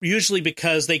 usually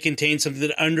because they contain something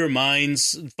that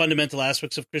undermines fundamental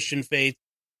aspects of Christian faith.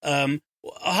 And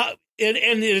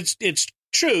it's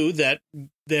true that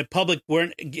the public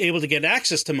weren't able to get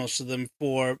access to most of them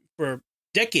for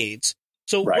decades.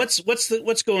 So right.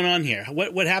 What's going on here?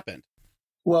 What happened?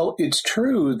 Well, it's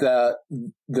true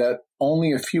that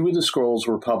only a few of the scrolls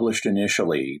were published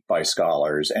initially by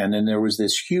scholars, and then there was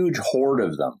this huge hoard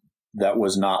of them that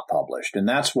was not published. And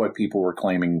that's what people were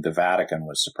claiming the Vatican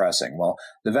was suppressing. Well,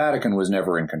 the Vatican was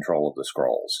never in control of the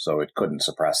scrolls, so it couldn't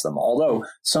suppress them, although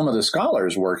some of the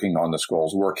scholars working on the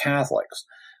scrolls were Catholics.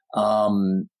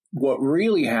 What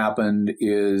really happened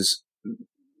is,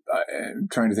 I'm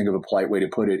trying to think of a polite way to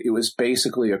put it, it was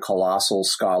basically a colossal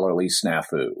scholarly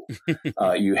snafu.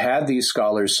 You had these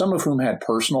scholars, some of whom had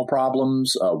personal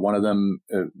problems. One of them,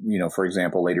 for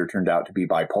example, later turned out to be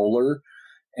bipolar.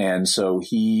 And so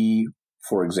he,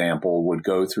 for example, would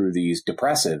go through these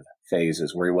depressive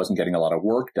phases where he wasn't getting a lot of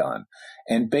work done.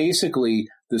 And basically,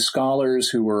 the scholars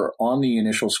who were on the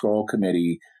initial scroll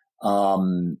committee,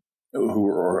 who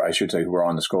were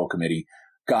on the scroll committee,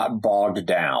 got bogged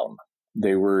down.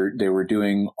 They were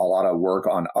doing a lot of work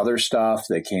on other stuff.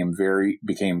 They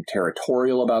became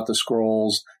territorial about the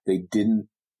scrolls. They didn't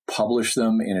publish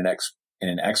them in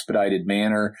an expedited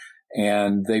manner.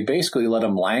 And they basically let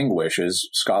them languish, as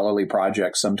scholarly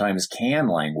projects sometimes can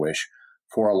languish,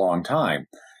 for a long time.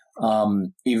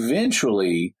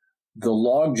 Eventually, the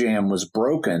logjam was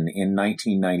broken in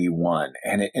 1991.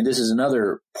 And this is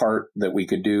another part that we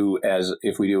could do as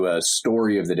if we do a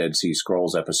story of the Dead Sea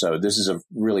Scrolls episode. This is a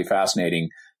really fascinating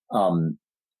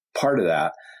part of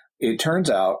that. It turns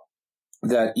out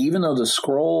that even though the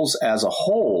scrolls as a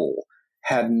whole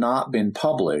had not been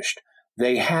published,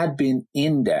 they had been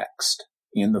indexed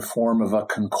in the form of a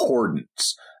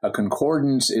concordance. A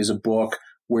concordance is a book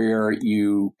where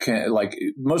you can, like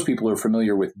most people are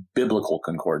familiar with biblical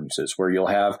concordances, where you'll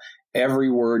have every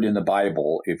word in the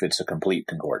Bible, if it's a complete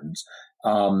concordance,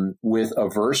 with a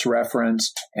verse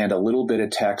reference and a little bit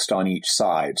of text on each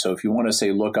side. So if you want to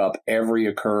say, look up every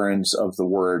occurrence of the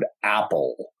word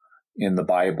apple in the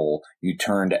Bible, you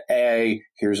turn to A,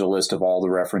 here's a list of all the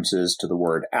references to the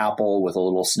word apple with a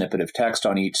little snippet of text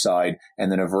on each side,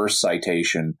 and then a verse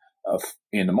citation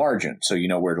in the margin, so you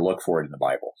know where to look for it in the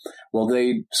Bible. Well,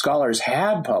 scholars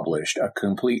had published a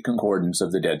complete concordance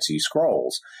of the Dead Sea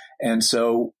Scrolls. And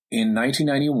so in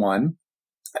 1991,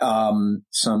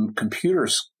 some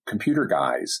computer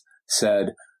guys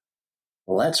said,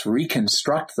 let's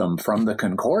reconstruct them from the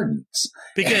concordance.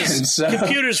 Because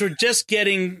computers were just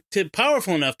getting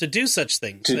powerful enough to do such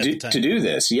things to do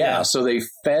this. Yeah. So they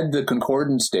fed the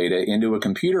concordance data into a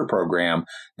computer program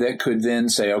that could then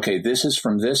say, okay, this is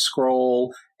from this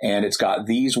scroll, and it's got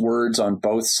these words on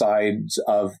both sides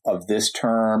of this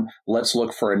term. Let's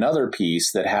look for another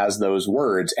piece that has those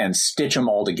words and stitch them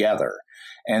all together.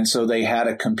 And so they had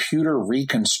a computer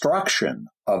reconstruction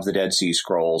of the Dead Sea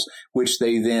Scrolls, which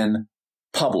they then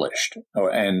published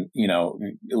and,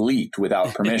 leaked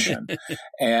without permission.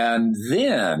 And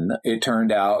then it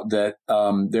turned out that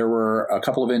there were a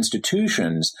couple of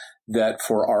institutions that,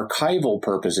 for archival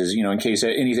purposes, in case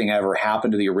anything ever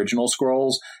happened to the original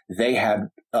scrolls, they had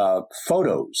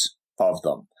photos of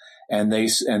them. And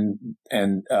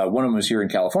one of them was here in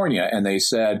California, and they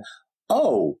said,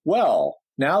 oh, well,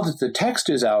 now that the text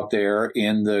is out there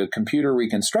in the computer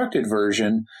reconstructed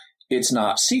version, it's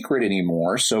not secret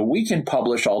anymore, so we can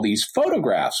publish all these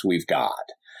photographs we've got.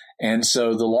 And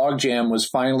so the logjam was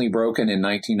finally broken in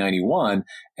 1991,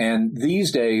 and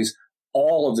these days,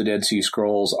 all of the Dead Sea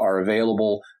Scrolls are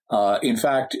available. In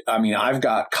fact, I've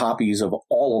got copies of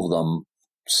all of them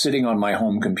sitting on my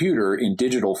home computer in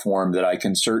digital form that I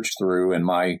can search through in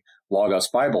my Logos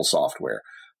Bible software.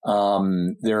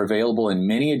 They're available in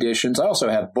many editions. I also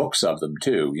have books of them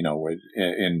too,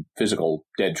 in physical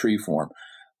dead tree form.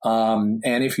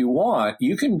 And if you want,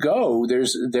 you can go.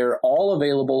 They're all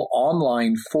available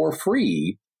online for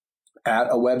free at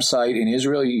a website in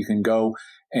Israel. You can go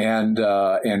and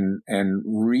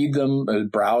read them,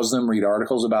 browse them, read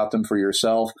articles about them for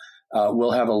yourself.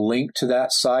 We'll have a link to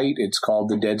that site. It's called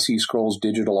the Dead Sea Scrolls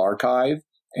Digital Archive,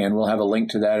 and we'll have a link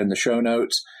to that in the show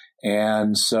notes.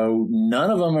 And so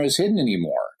none of them is hidden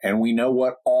anymore. And we know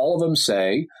what all of them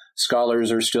say.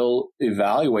 Scholars are still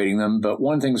evaluating them, but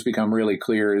one thing's become really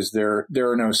clear is there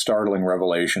are no startling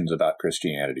revelations about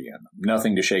Christianity in them.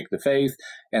 Nothing to shake the faith.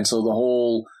 And so the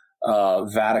whole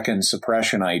Vatican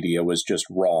suppression idea was just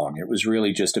wrong. It was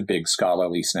really just a big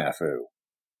scholarly snafu.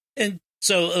 And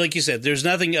so, like you said, there's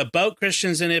nothing about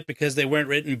Christians in it because they weren't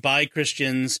written by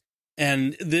Christians.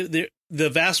 And the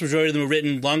vast majority of them were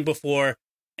written long before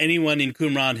anyone in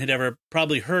Qumran had ever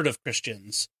probably heard of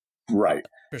Christians. Right.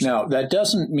 Now, that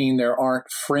doesn't mean there aren't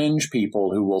fringe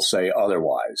people who will say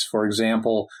otherwise. For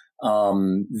example,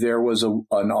 there was an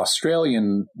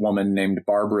Australian woman named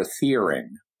Barbara Thiering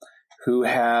who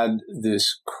had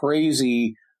this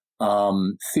crazy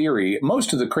theory.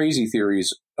 Most of the crazy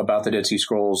theories about the Dead Sea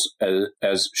Scrolls,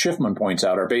 as Schiffman points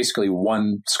out, are basically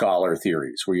one scholar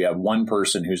theories, where you have one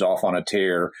person who's off on a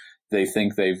tear. They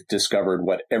think they've discovered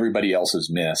what everybody else has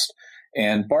missed.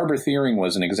 And Barbara Thiering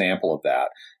was an example of that.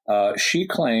 She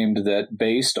claimed that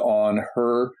based on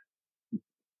her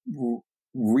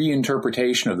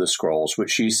reinterpretation of the scrolls,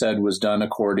 which she said was done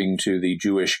according to the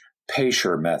Jewish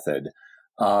Pesher method,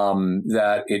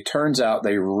 that it turns out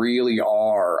they really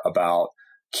are about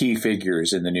key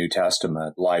figures in the New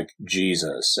Testament, like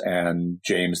Jesus and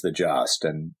James the Just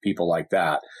and people like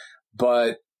that.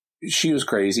 But she was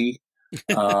crazy.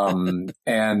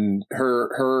 And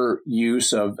her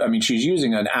use of, she's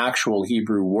using an actual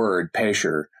Hebrew word,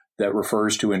 pesher, that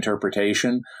refers to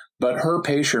interpretation, but her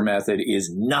pesher method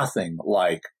is nothing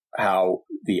like how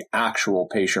the actual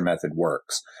pesher method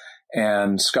works.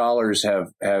 And scholars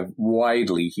have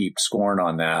widely heaped scorn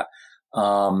on that.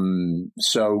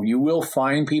 So you will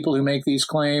find people who make these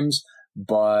claims,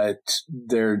 but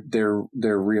they're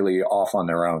really off on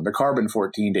their own. The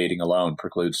carbon-14 dating alone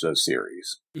precludes those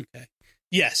theories. Okay.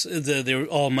 Yes, they're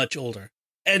all much older,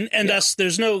 and thus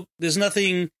there's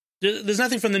nothing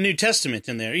from the New Testament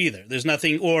in there either. There's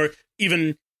nothing, or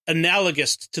even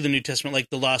analogous to the New Testament, like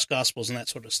the Lost Gospels and that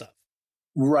sort of stuff.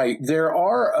 Right. There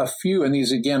are a few, and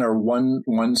these again are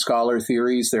one scholar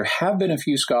theories. There have been a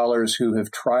few scholars who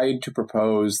have tried to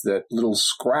propose that little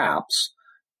scraps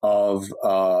of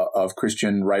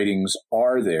Christian writings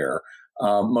are there.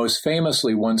 Most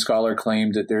famously, one scholar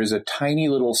claimed that there's a tiny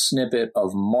little snippet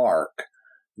of Mark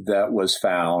that was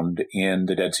found in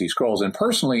the Dead Sea Scrolls. And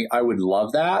personally, I would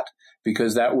love that,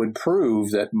 because that would prove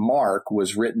that Mark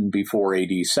was written before AD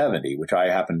 70, which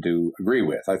I happen to agree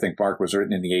with. I think Mark was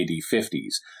written in the AD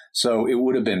 50s. So it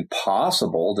would have been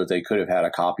possible that they could have had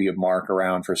a copy of Mark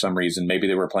around for some reason. Maybe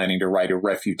they were planning to write a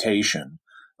refutation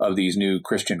of these new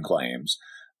Christian claims.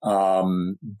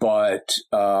 But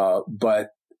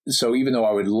so even though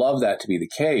I would love that to be the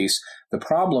case, the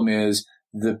problem is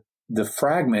the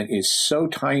fragment is so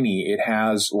tiny. It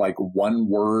has like one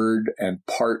word and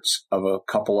parts of a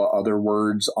couple of other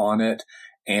words on it.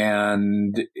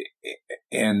 And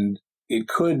it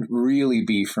could really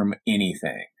be from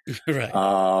anything. Right.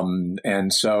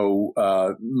 And so,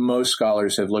 most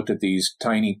scholars have looked at these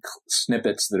tiny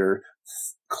snippets that are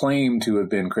claimed to have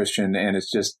been Christian. And it's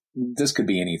just, this could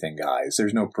be anything, guys.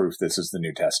 There's no proof this is the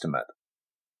New Testament.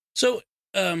 So,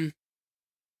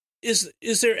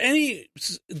 Is there any,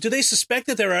 do they suspect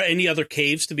that there are any other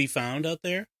caves to be found out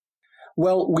there?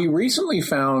 Well, we recently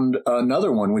found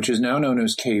another one, which is now known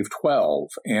as Cave 12.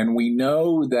 And we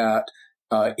know that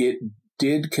it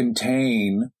did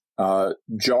contain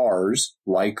jars,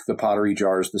 like the pottery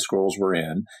jars the scrolls were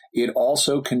in. It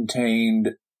also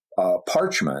contained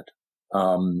parchment,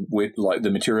 with like the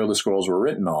material the scrolls were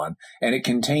written on. And it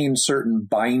contained certain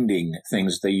binding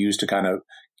things they used to kind of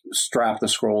strap the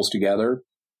scrolls together.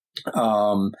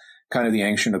 Kind of the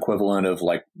ancient equivalent of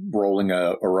like rolling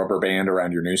a rubber band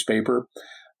around your newspaper.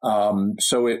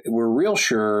 So we're real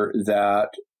sure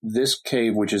that this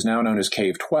cave, which is now known as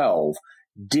Cave 12,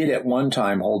 did at one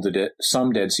time hold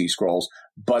some Dead Sea Scrolls,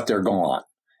 but they're gone.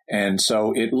 And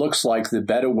so it looks like the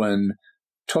Bedouin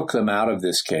took them out of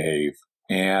this cave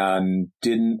and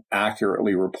didn't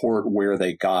accurately report where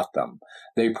they got them.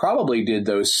 They probably did,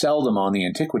 though, sell them on the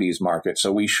antiquities market.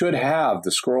 So we should have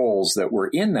the scrolls that were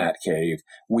in that cave.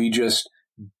 We just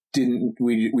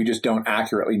don't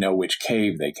accurately know which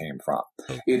cave they came from.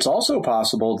 It's also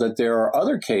possible that there are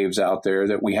other caves out there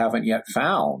that we haven't yet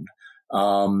found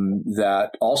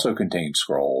that also contain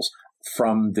scrolls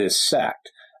from this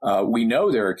sect. We know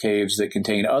there are caves that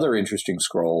contain other interesting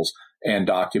scrolls and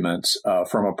documents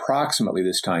from approximately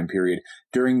this time period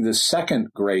during the second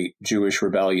great Jewish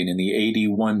rebellion in the AD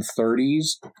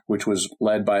 130s, which was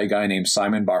led by a guy named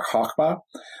Simon Bar Kokhba.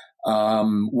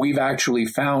 We've actually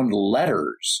found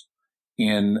letters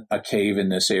in a cave in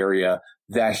this area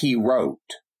that he wrote.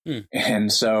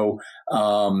 And so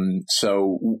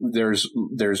there's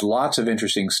lots of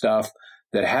interesting stuff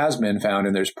that has been found,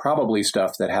 and there's probably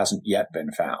stuff that hasn't yet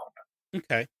been found.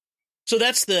 Okay. So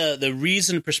that's the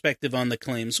reason perspective on the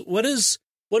claims. What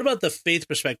about the faith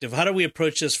perspective? How do we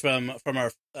approach this from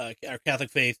our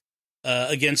Catholic faith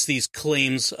against these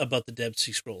claims about the Dead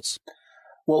Sea Scrolls?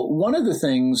 Well, one of the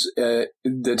things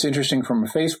that's interesting from a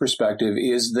faith perspective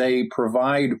is they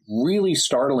provide really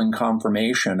startling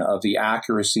confirmation of the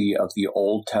accuracy of the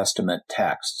Old Testament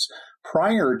texts.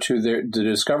 Prior to the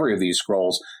discovery of these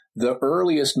scrolls, the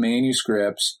earliest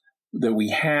manuscripts that we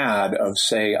had of,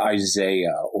 say,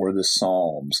 Isaiah or the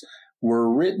Psalms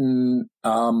were written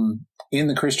in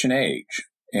the Christian age,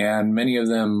 and many of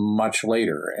them much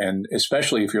later. And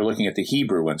especially if you're looking at the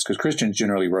Hebrew ones, because Christians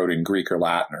generally wrote in Greek or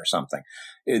Latin or something.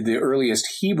 The earliest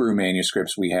Hebrew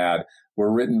manuscripts we had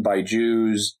were written by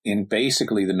Jews in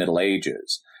basically the Middle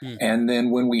Ages. And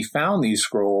then when we found these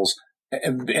scrolls,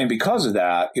 and because of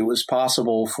that, it was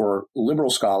possible for liberal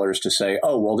scholars to say,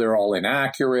 oh, well, they're all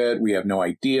inaccurate. We have no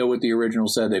idea what the original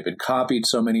said. They've been copied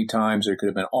so many times. There could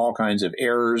have been all kinds of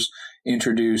errors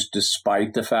introduced,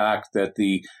 despite the fact that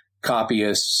the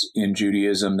copyists in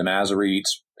Judaism, the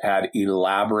Masoretes, had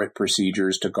elaborate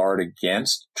procedures to guard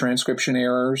against transcription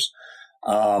errors.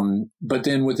 But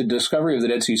then with the discovery of the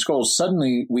Dead Sea Scrolls,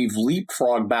 suddenly we've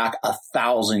leapfrogged back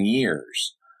 1,000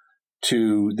 years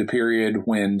to the period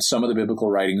when some of the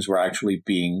biblical writings were actually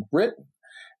being written.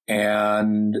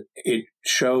 And it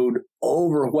showed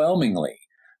overwhelmingly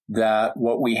that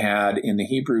what we had in the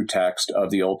Hebrew text of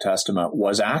the Old Testament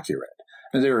was accurate.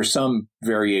 And there are some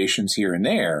variations here and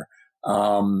there,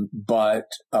 but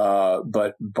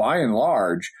by and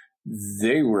large,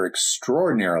 they were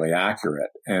extraordinarily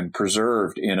accurate and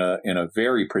preserved in a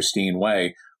very pristine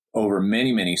way over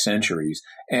many, many centuries.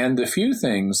 And the few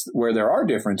things where there are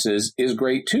differences is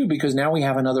great too, because now we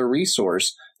have another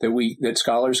resource that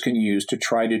scholars can use to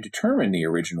try to determine the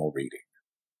original reading.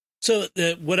 So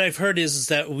what I've heard is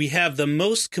that we have the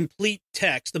most complete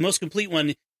text. The most complete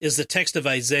one is the text of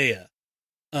Isaiah.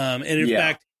 And in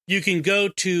fact, you can go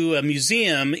to a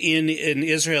museum in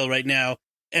Israel right now,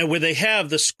 and where they have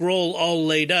the scroll all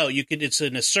laid out. It's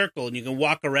in a circle, and you can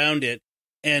walk around it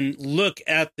and look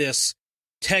at this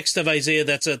text of Isaiah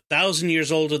that's 1,000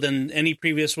 years older than any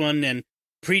previous one and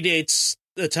predates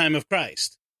the time of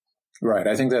Christ. Right.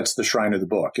 I think that's the Shrine of the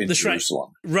Book in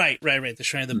Jerusalem. Right. The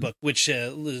Shrine of the Book, which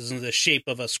is in the shape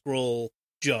of a scroll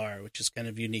jar, which is kind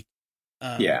of unique.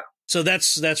 So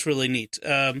that's really neat.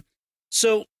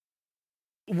 So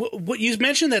what you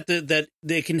mentioned that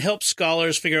they can help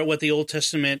scholars figure out what the Old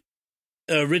Testament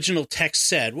original text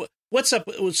said. What's up?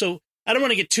 So I don't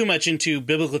want to get too much into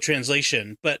biblical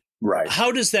translation, but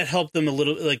how does that help them a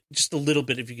little, like just a little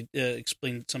bit, if you could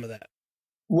explain some of that?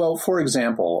 Well, for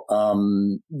example,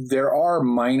 there are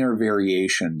minor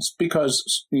variations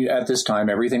because at this time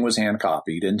everything was hand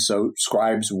copied. And so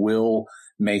scribes will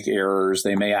make errors.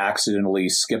 They may accidentally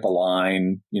skip a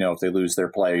line, if they lose their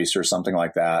place or something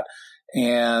like that.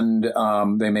 And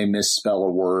they may misspell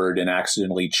a word and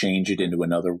accidentally change it into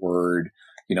another word.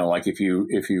 Like if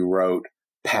you wrote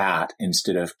Pat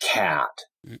instead of cat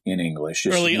in English.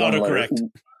 Early autocorrect.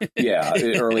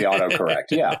 Early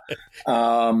autocorrect. Yeah.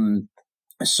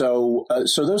 So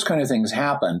those kind of things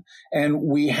happen. And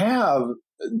we have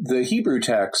the Hebrew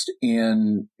text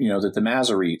that the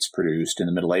Masoretes produced in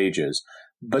the Middle Ages.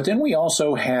 But then we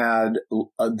also had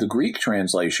the Greek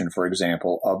translation, for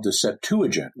example, of the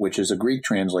Septuagint, which is a Greek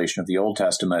translation of the Old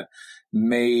Testament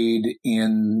made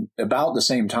in about the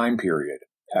same time period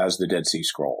as the Dead Sea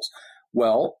Scrolls.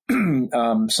 Well,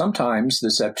 sometimes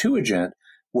the Septuagint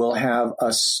will have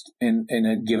in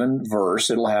a given verse,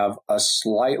 it'll have a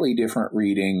slightly different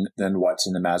reading than what's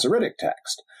in the Masoretic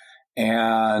text.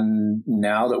 And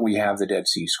now that we have the Dead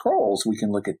Sea Scrolls, we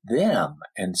can look at them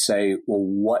and say, well,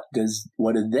 what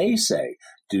do they say?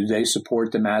 Do they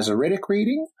support the Masoretic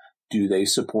reading? Do they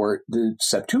support the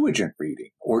Septuagint reading?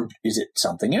 Or is it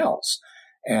something else?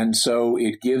 And so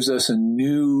it gives us a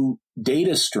new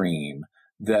data stream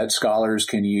that scholars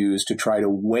can use to try to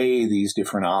weigh these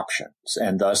different options,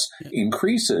 and thus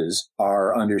increases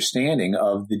our understanding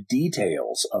of the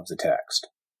details of the text.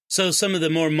 So some of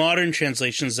the more modern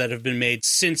translations that have been made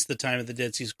since the time of the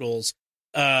Dead Sea Scrolls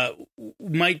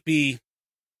might be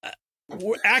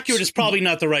accurate is probably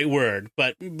not the right word,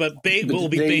 but will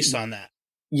be based on that.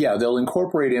 Yeah, they'll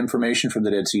incorporate information from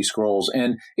the Dead Sea Scrolls.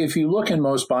 And if you look in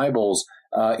most Bibles,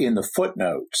 in the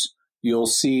footnotes, you'll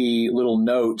see little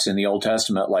notes in the Old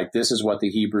Testament like, this is what the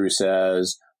Hebrew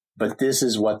says, but this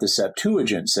is what the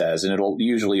Septuagint says. And it'll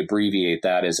usually abbreviate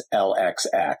that as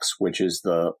LXX, which is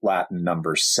the Latin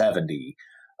number 70,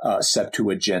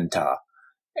 Septuaginta.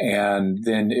 And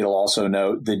then it'll also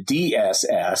note the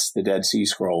DSS, the Dead Sea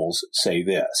Scrolls, say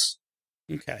this.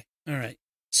 Okay. All right.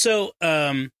 So,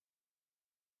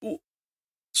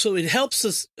 so it helps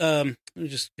us, let me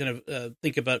just kind of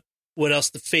think about what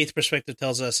else the faith perspective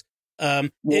tells us.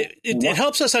 It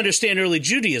helps us understand early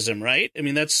Judaism, right? I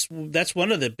mean, that's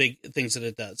one of the big things that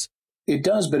it does. It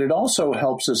does, but it also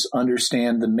helps us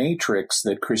understand the matrix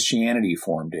that Christianity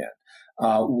formed in.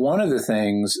 One of the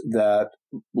things that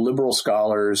liberal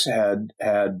scholars had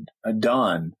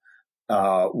done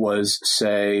was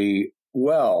say,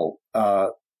 well,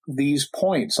 these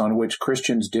points on which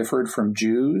Christians differed from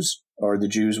Jews, or the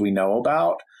Jews we know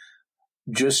about,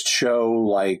 just show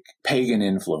like pagan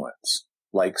influence,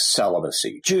 like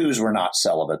celibacy. Jews were not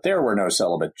celibate. There were no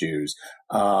celibate Jews.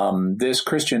 This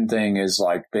Christian thing is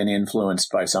like been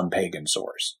influenced by some pagan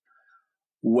source.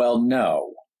 Well,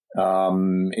 no.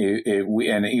 And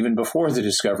even before the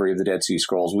discovery of the Dead Sea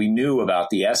Scrolls, we knew about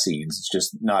the Essenes. It's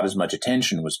just not as much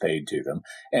attention was paid to them.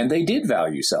 And they did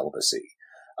value celibacy.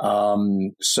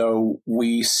 So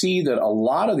we see that a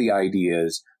lot of the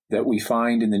ideas that we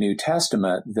find in the New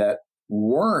Testament that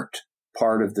weren't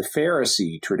part of the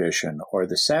Pharisee tradition or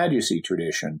the Sadducee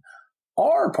tradition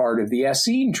are part of the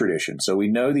Essene tradition. So we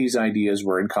know these ideas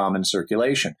were in common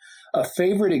circulation. A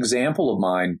favorite example of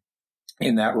mine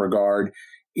in that regard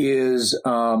is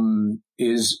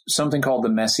something called the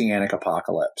Messianic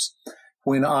Apocalypse.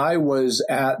 When I was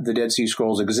at the Dead Sea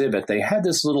Scrolls exhibit, they had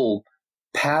this little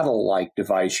paddle-like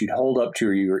device you'd hold up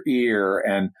to your ear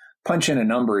and punch in a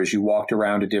number as you walked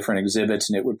around to different exhibits,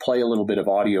 and it would play a little bit of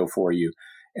audio for you.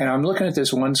 And I'm looking at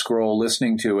this one scroll,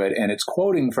 listening to it, and it's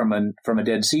quoting from a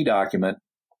Dead Sea document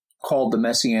called the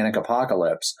Messianic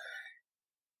Apocalypse.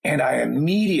 And I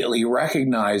immediately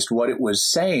recognized what it was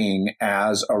saying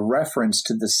as a reference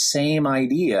to the same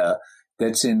idea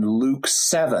that's in Luke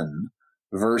 7,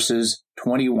 verses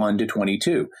 21 to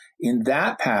 22. In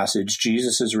that passage,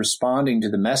 Jesus is responding to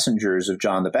the messengers of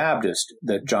John the Baptist,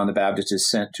 that John the Baptist is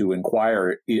sent to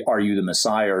inquire, are you the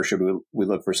Messiah, or should we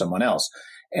look for someone else?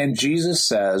 And Jesus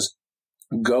says,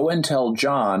 go and tell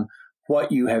John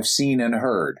what you have seen and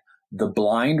heard. The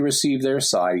blind receive their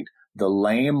sight, the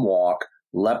lame walk,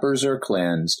 lepers are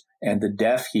cleansed, and the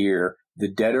deaf hear, the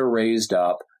dead are raised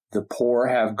up, the poor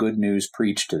have good news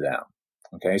preached to them.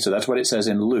 Okay, so that's what it says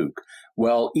in Luke.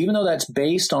 Well, even though that's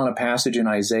based on a passage in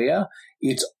Isaiah,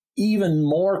 it's even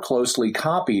more closely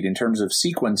copied in terms of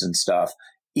sequence and stuff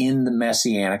in the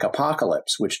Messianic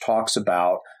Apocalypse, which talks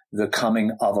about the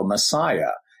coming of a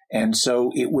Messiah. And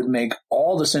so it would make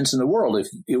all the sense in the world if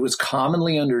it was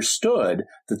commonly understood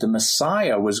that the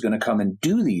Messiah was going to come and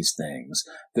do these things,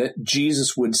 that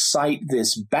Jesus would cite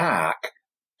this back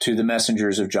to the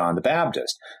messengers of John the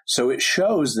Baptist. So it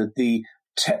shows that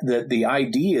the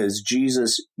ideas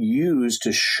Jesus used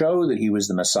to show that he was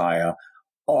the Messiah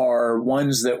are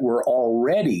ones that were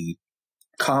already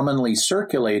commonly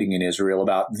circulating in Israel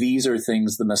about these are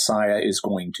things the Messiah is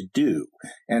going to do.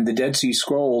 And the Dead Sea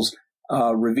Scrolls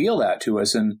reveal that to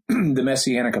us. And the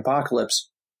Messianic Apocalypse,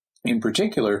 in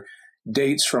particular,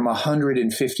 dates from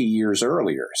 150 years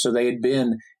earlier. So they had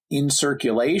been in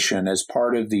circulation as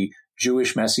part of the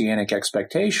Jewish Messianic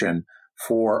expectation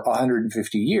for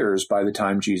 150 years by the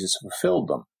time Jesus fulfilled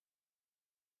them.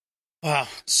 Wow.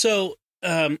 So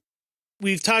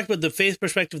we've talked about the faith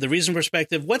perspective, the reason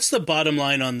perspective. What's the bottom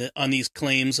line on these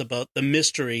claims about the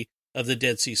mystery of the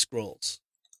Dead Sea Scrolls?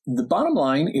 The bottom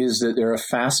line is that they're a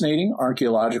fascinating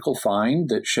archaeological find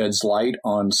that sheds light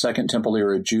on Second Temple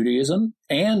era Judaism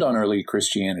and on early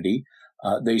Christianity.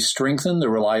 They strengthen the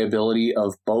reliability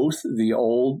of both the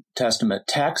Old Testament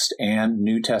text and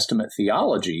New Testament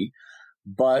theology,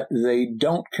 but they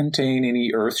don't contain any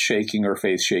earth-shaking or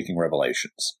faith-shaking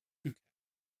revelations.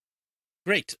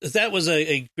 Great. That was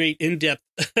a great in-depth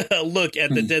look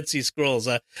at the Dead Sea Scrolls.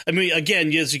 I mean,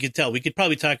 again, as you can tell, we could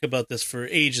probably talk about this for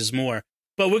ages more.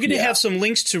 But we're going to have some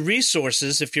links to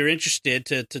resources if you're interested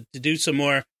to do some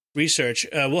more research.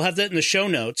 We'll have that in the show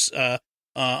notes on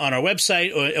our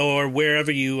website or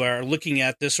wherever you are looking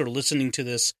at this or listening to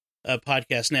this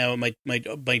podcast now. It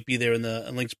might be there in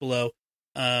the links below.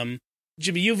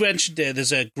 Jimmy, you mentioned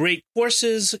there's a great course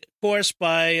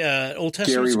by Old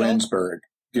Testament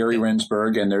Gary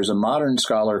Rensburg, and there's a modern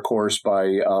scholar course by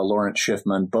Lawrence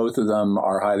Schiffman. Both of them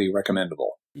are highly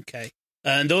recommendable. Okay.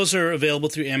 And those are available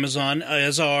through Amazon,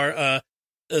 as are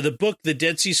the book, The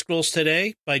Dead Sea Scrolls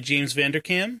Today by James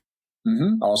Vanderkam.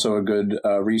 Mm-hmm. Also a good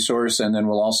resource. And then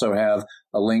we'll also have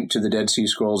a link to the Dead Sea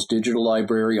Scrolls digital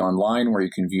library online where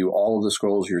you can view all of the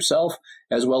scrolls yourself,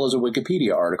 as well as a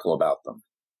Wikipedia article about them.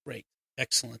 Great.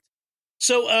 Excellent.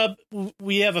 So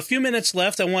we have a few minutes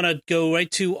left. I want to go right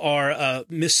to our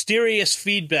mysterious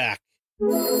feedback.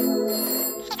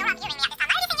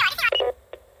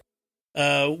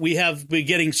 We have been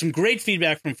getting some great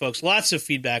feedback from folks, lots of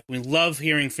feedback. We love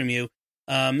hearing from you.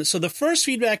 So the first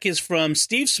feedback is from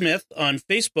Steve Smith on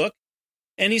Facebook.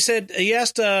 And he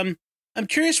asked, I'm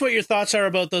curious what your thoughts are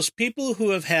about those people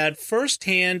who have had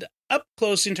firsthand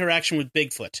up-close interaction with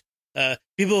Bigfoot.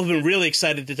 People have been really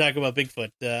excited to talk about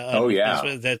Bigfoot.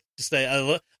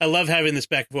 I love having this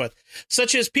back and forth.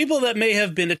 Such as people that may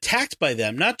have been attacked by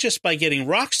them, not just by getting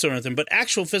rocks thrown at them, but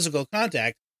actual physical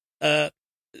contact.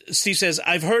 Steve says,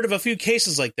 I've heard of a few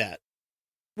cases like that.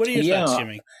 What are your thoughts,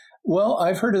 Jimmy? Well,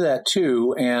 I've heard of that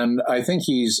too, and I think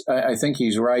he's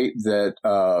right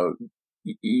that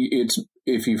it's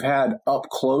if you've had up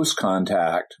close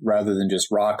contact rather than just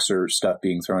rocks or stuff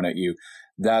being thrown at you,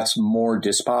 that's more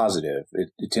dispositive.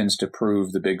 It tends to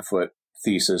prove the Bigfoot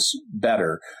thesis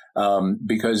better,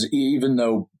 because even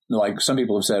though, like some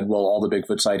people have said, well, all the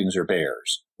Bigfoot sightings are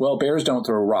bears. Well, bears don't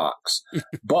throw rocks,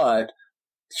 but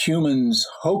humans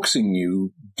hoaxing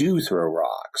you do throw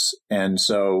rocks. And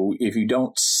so if you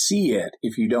don't see it,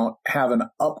 if you don't have an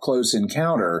up-close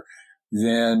encounter,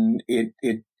 then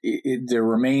there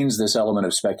remains this element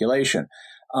of speculation.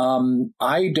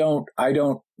 I don't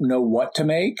know what to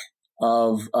make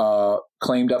of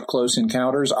claimed up-close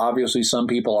encounters. Obviously, some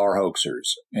people are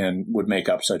hoaxers and would make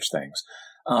up such things.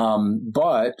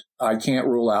 But I can't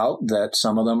rule out that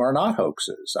some of them are not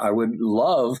hoaxes. I would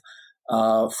love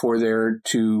for there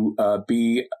to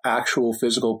be actual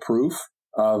physical proof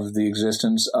of the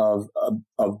existence of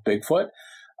Bigfoot.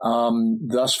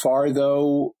 Thus far,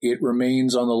 though, it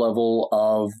remains on the level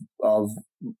of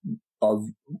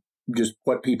just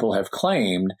what people have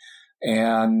claimed.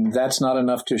 And that's not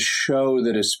enough to show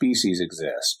that a species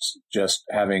exists, just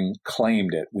having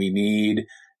claimed it. We need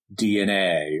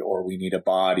DNA, or we need a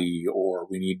body, or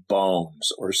we need bones,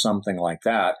 or something like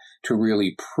that to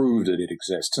really prove that it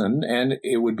exists. And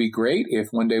it would be great if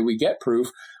one day we get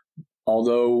proof,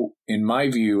 although in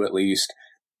my view, at least,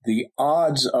 the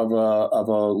odds of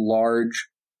a large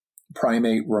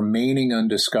primate remaining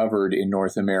undiscovered in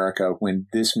North America when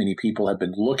this many people have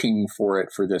been looking for it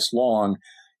for this long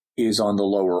is on the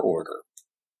lower order.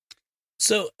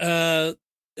 So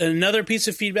another piece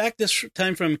of feedback, this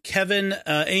time from Kevin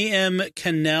A.M.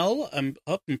 Cannell. I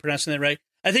hope I'm pronouncing that right.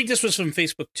 I think this was from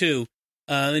Facebook too.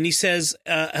 And he says,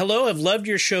 hello, I've loved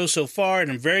your show so far,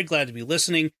 and I'm very glad to be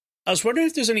listening. I was wondering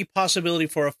if there's any possibility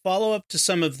for a follow-up to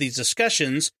some of these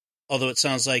discussions, although it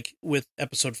sounds like with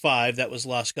episode 5, that was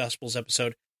Lost Gospels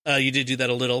episode, you did do that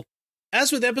a little.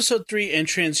 As with episode 3 and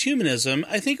transhumanism,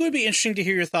 I think it would be interesting to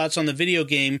hear your thoughts on the video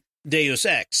game Deus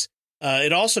Ex.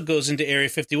 It also goes into Area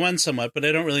 51 somewhat, but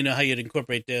I don't really know how you'd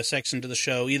incorporate Deus Ex into the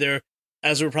show either,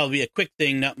 as it would probably be a quick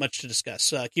thing, not much to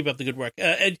discuss. Keep up the good work.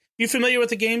 Ed, you familiar with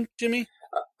the game, Jimmy?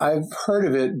 I've heard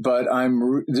of it, but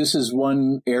this is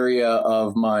one area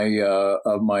of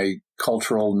my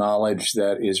cultural knowledge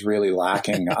that is really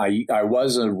lacking. I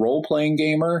was a role-playing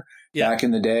gamer back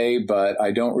in the day, but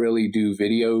I don't really do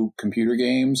video computer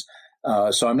games.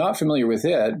 So I'm not familiar with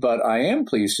it, but I am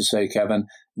pleased to say, Kevin,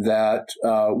 that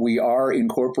we are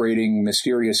incorporating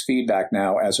mysterious feedback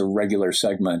now as a regular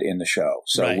segment in the show.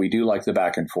 So we do like the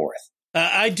back and forth.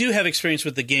 I do have experience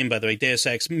with the game, by the way, Deus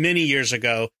Ex, many years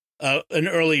ago, an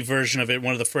early version of it,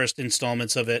 one of the first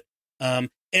installments of it. And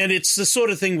it's the sort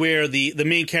of thing where the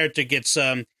main character gets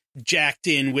jacked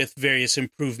in with various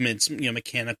improvements,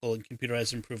 mechanical and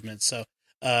computerized improvements. So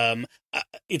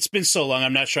it's been so long,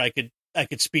 I'm not sure I could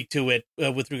speak to it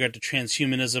with regard to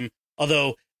transhumanism,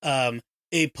 although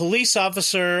a police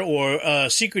officer or a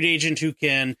secret agent who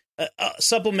can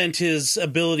supplement his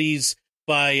abilities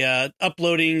by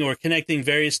uploading or connecting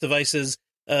various devices,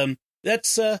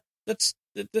 that's an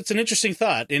interesting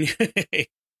thought. Anyway,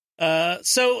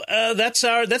 so that's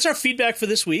our feedback for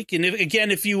this week. And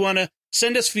if you want to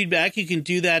send us feedback, you can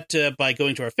do that by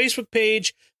going to our Facebook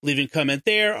page, leaving comment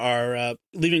there, or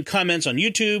leaving comments on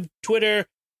YouTube, Twitter,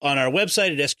 on our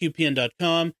website at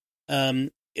sqpn.com,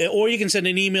 or you can send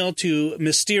an email to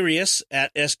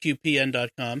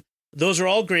mysterious@sqpn.com. Those are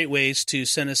all great ways to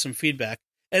send us some feedback.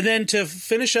 And then to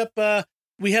finish up,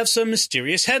 we have some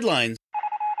mysterious headlines.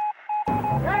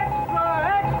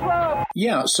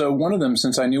 Yeah, so one of them,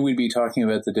 since I knew we'd be talking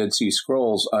about the Dead Sea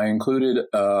Scrolls, I included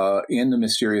in the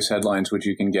mysterious headlines, which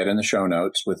you can get in the show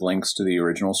notes with links to the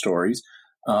original stories,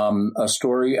 a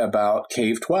story about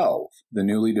Cave 12, the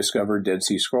newly discovered Dead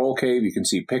Sea Scroll cave. You can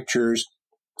see pictures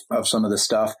of some of the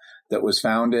stuff that was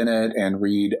found in it and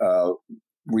read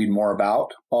more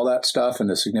about all that stuff and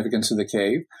the significance of the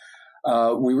cave.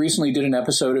 We recently did an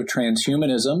episode of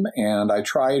transhumanism, and I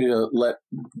try to let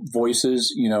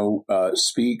voices,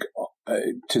 speak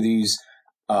to these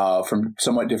from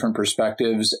somewhat different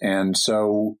perspectives. And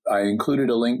so I included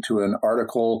a link to an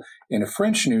article in a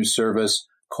French news service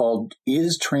called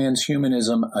 "Is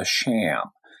Transhumanism a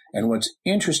Sham?" And what's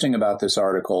interesting about this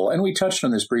article, and we touched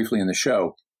on this briefly in the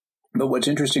show, but what's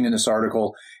interesting in this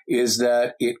article is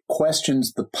that it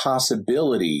questions the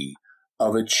possibility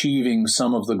of achieving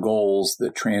some of the goals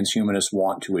that transhumanists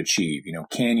want to achieve.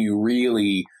 Can you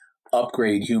really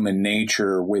upgrade human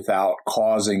nature without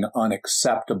causing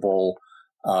unacceptable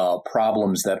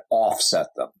problems that offset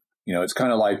them? It's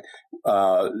kind of like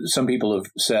some people have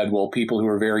said, well, people who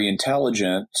are very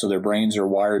intelligent, so their brains are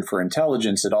wired for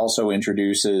intelligence, it also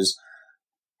introduces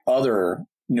other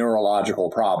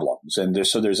neurological problems. And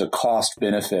there's a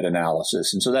cost-benefit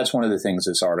analysis. And so that's one of the things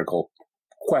this article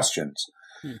questions.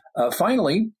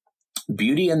 Finally,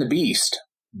 Beauty and the Beast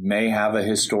may have a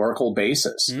historical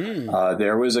basis.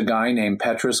 There was a guy named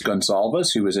Petrus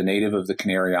Gonsalves who was a native of the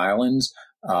Canary Islands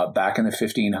back in the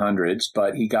 1500s,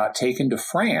 but he got taken to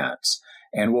France.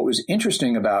 And what was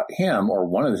interesting about him, or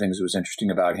one of the things that was interesting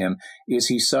about him, is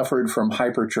he suffered from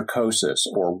hypertrichosis,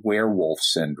 or werewolf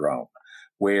syndrome,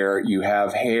 where you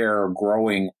have hair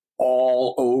growing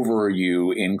all over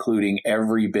you, including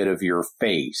every bit of your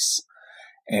face.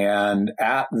 And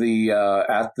at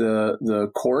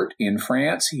the court in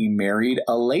France, he married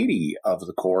a lady of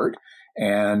the court,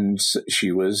 and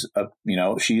she was,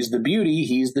 she's the beauty,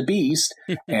 he's the beast.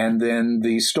 And then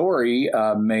the story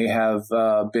may have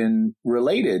been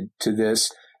related to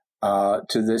this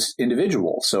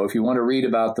individual. So if you want to read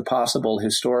about the possible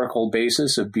historical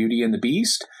basis of Beauty and the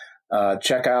Beast,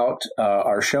 check out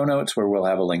our show notes where we'll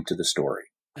have a link to the story.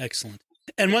 Excellent.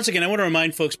 And once again, I want to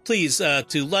remind folks, please,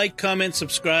 to like, comment,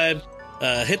 subscribe,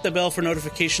 hit the bell for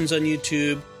notifications on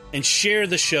YouTube, and share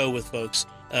the show with folks.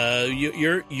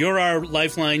 You're our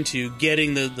lifeline to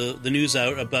getting the news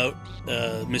out about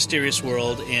Mysterious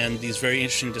World and these very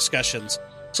interesting discussions.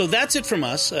 So that's it from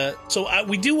us.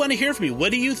 We do want to hear from you.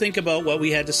 What do you think about what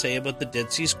we had to say about the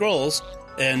Dead Sea Scrolls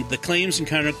and the claims and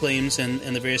counterclaims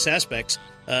and the various aspects?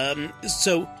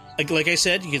 Like I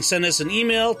said, you can send us an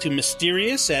email to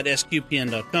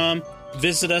mysterious@sqpn.com.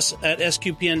 Visit us at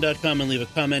sqpn.com and leave a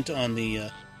comment on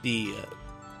the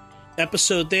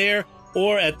episode there,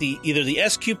 or at either the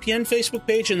SQPN Facebook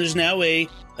page, and there's now a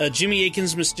Jimmy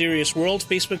Akin's Mysterious World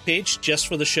Facebook page just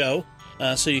for the show,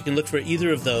 so you can look for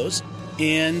either of those.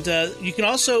 And you can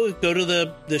also go to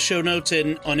the show notes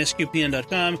on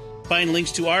sqpn.com, find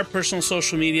links to our personal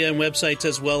social media and websites,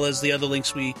 as well as the other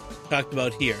links we talked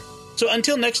about here. So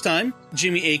until next time,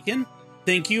 Jimmy Akin,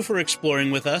 thank you for exploring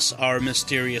with us our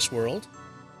mysterious world.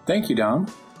 Thank you,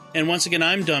 Dom. And once again,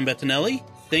 I'm Don Bettinelli.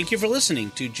 Thank you for listening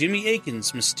to Jimmy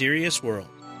Akin's Mysterious World.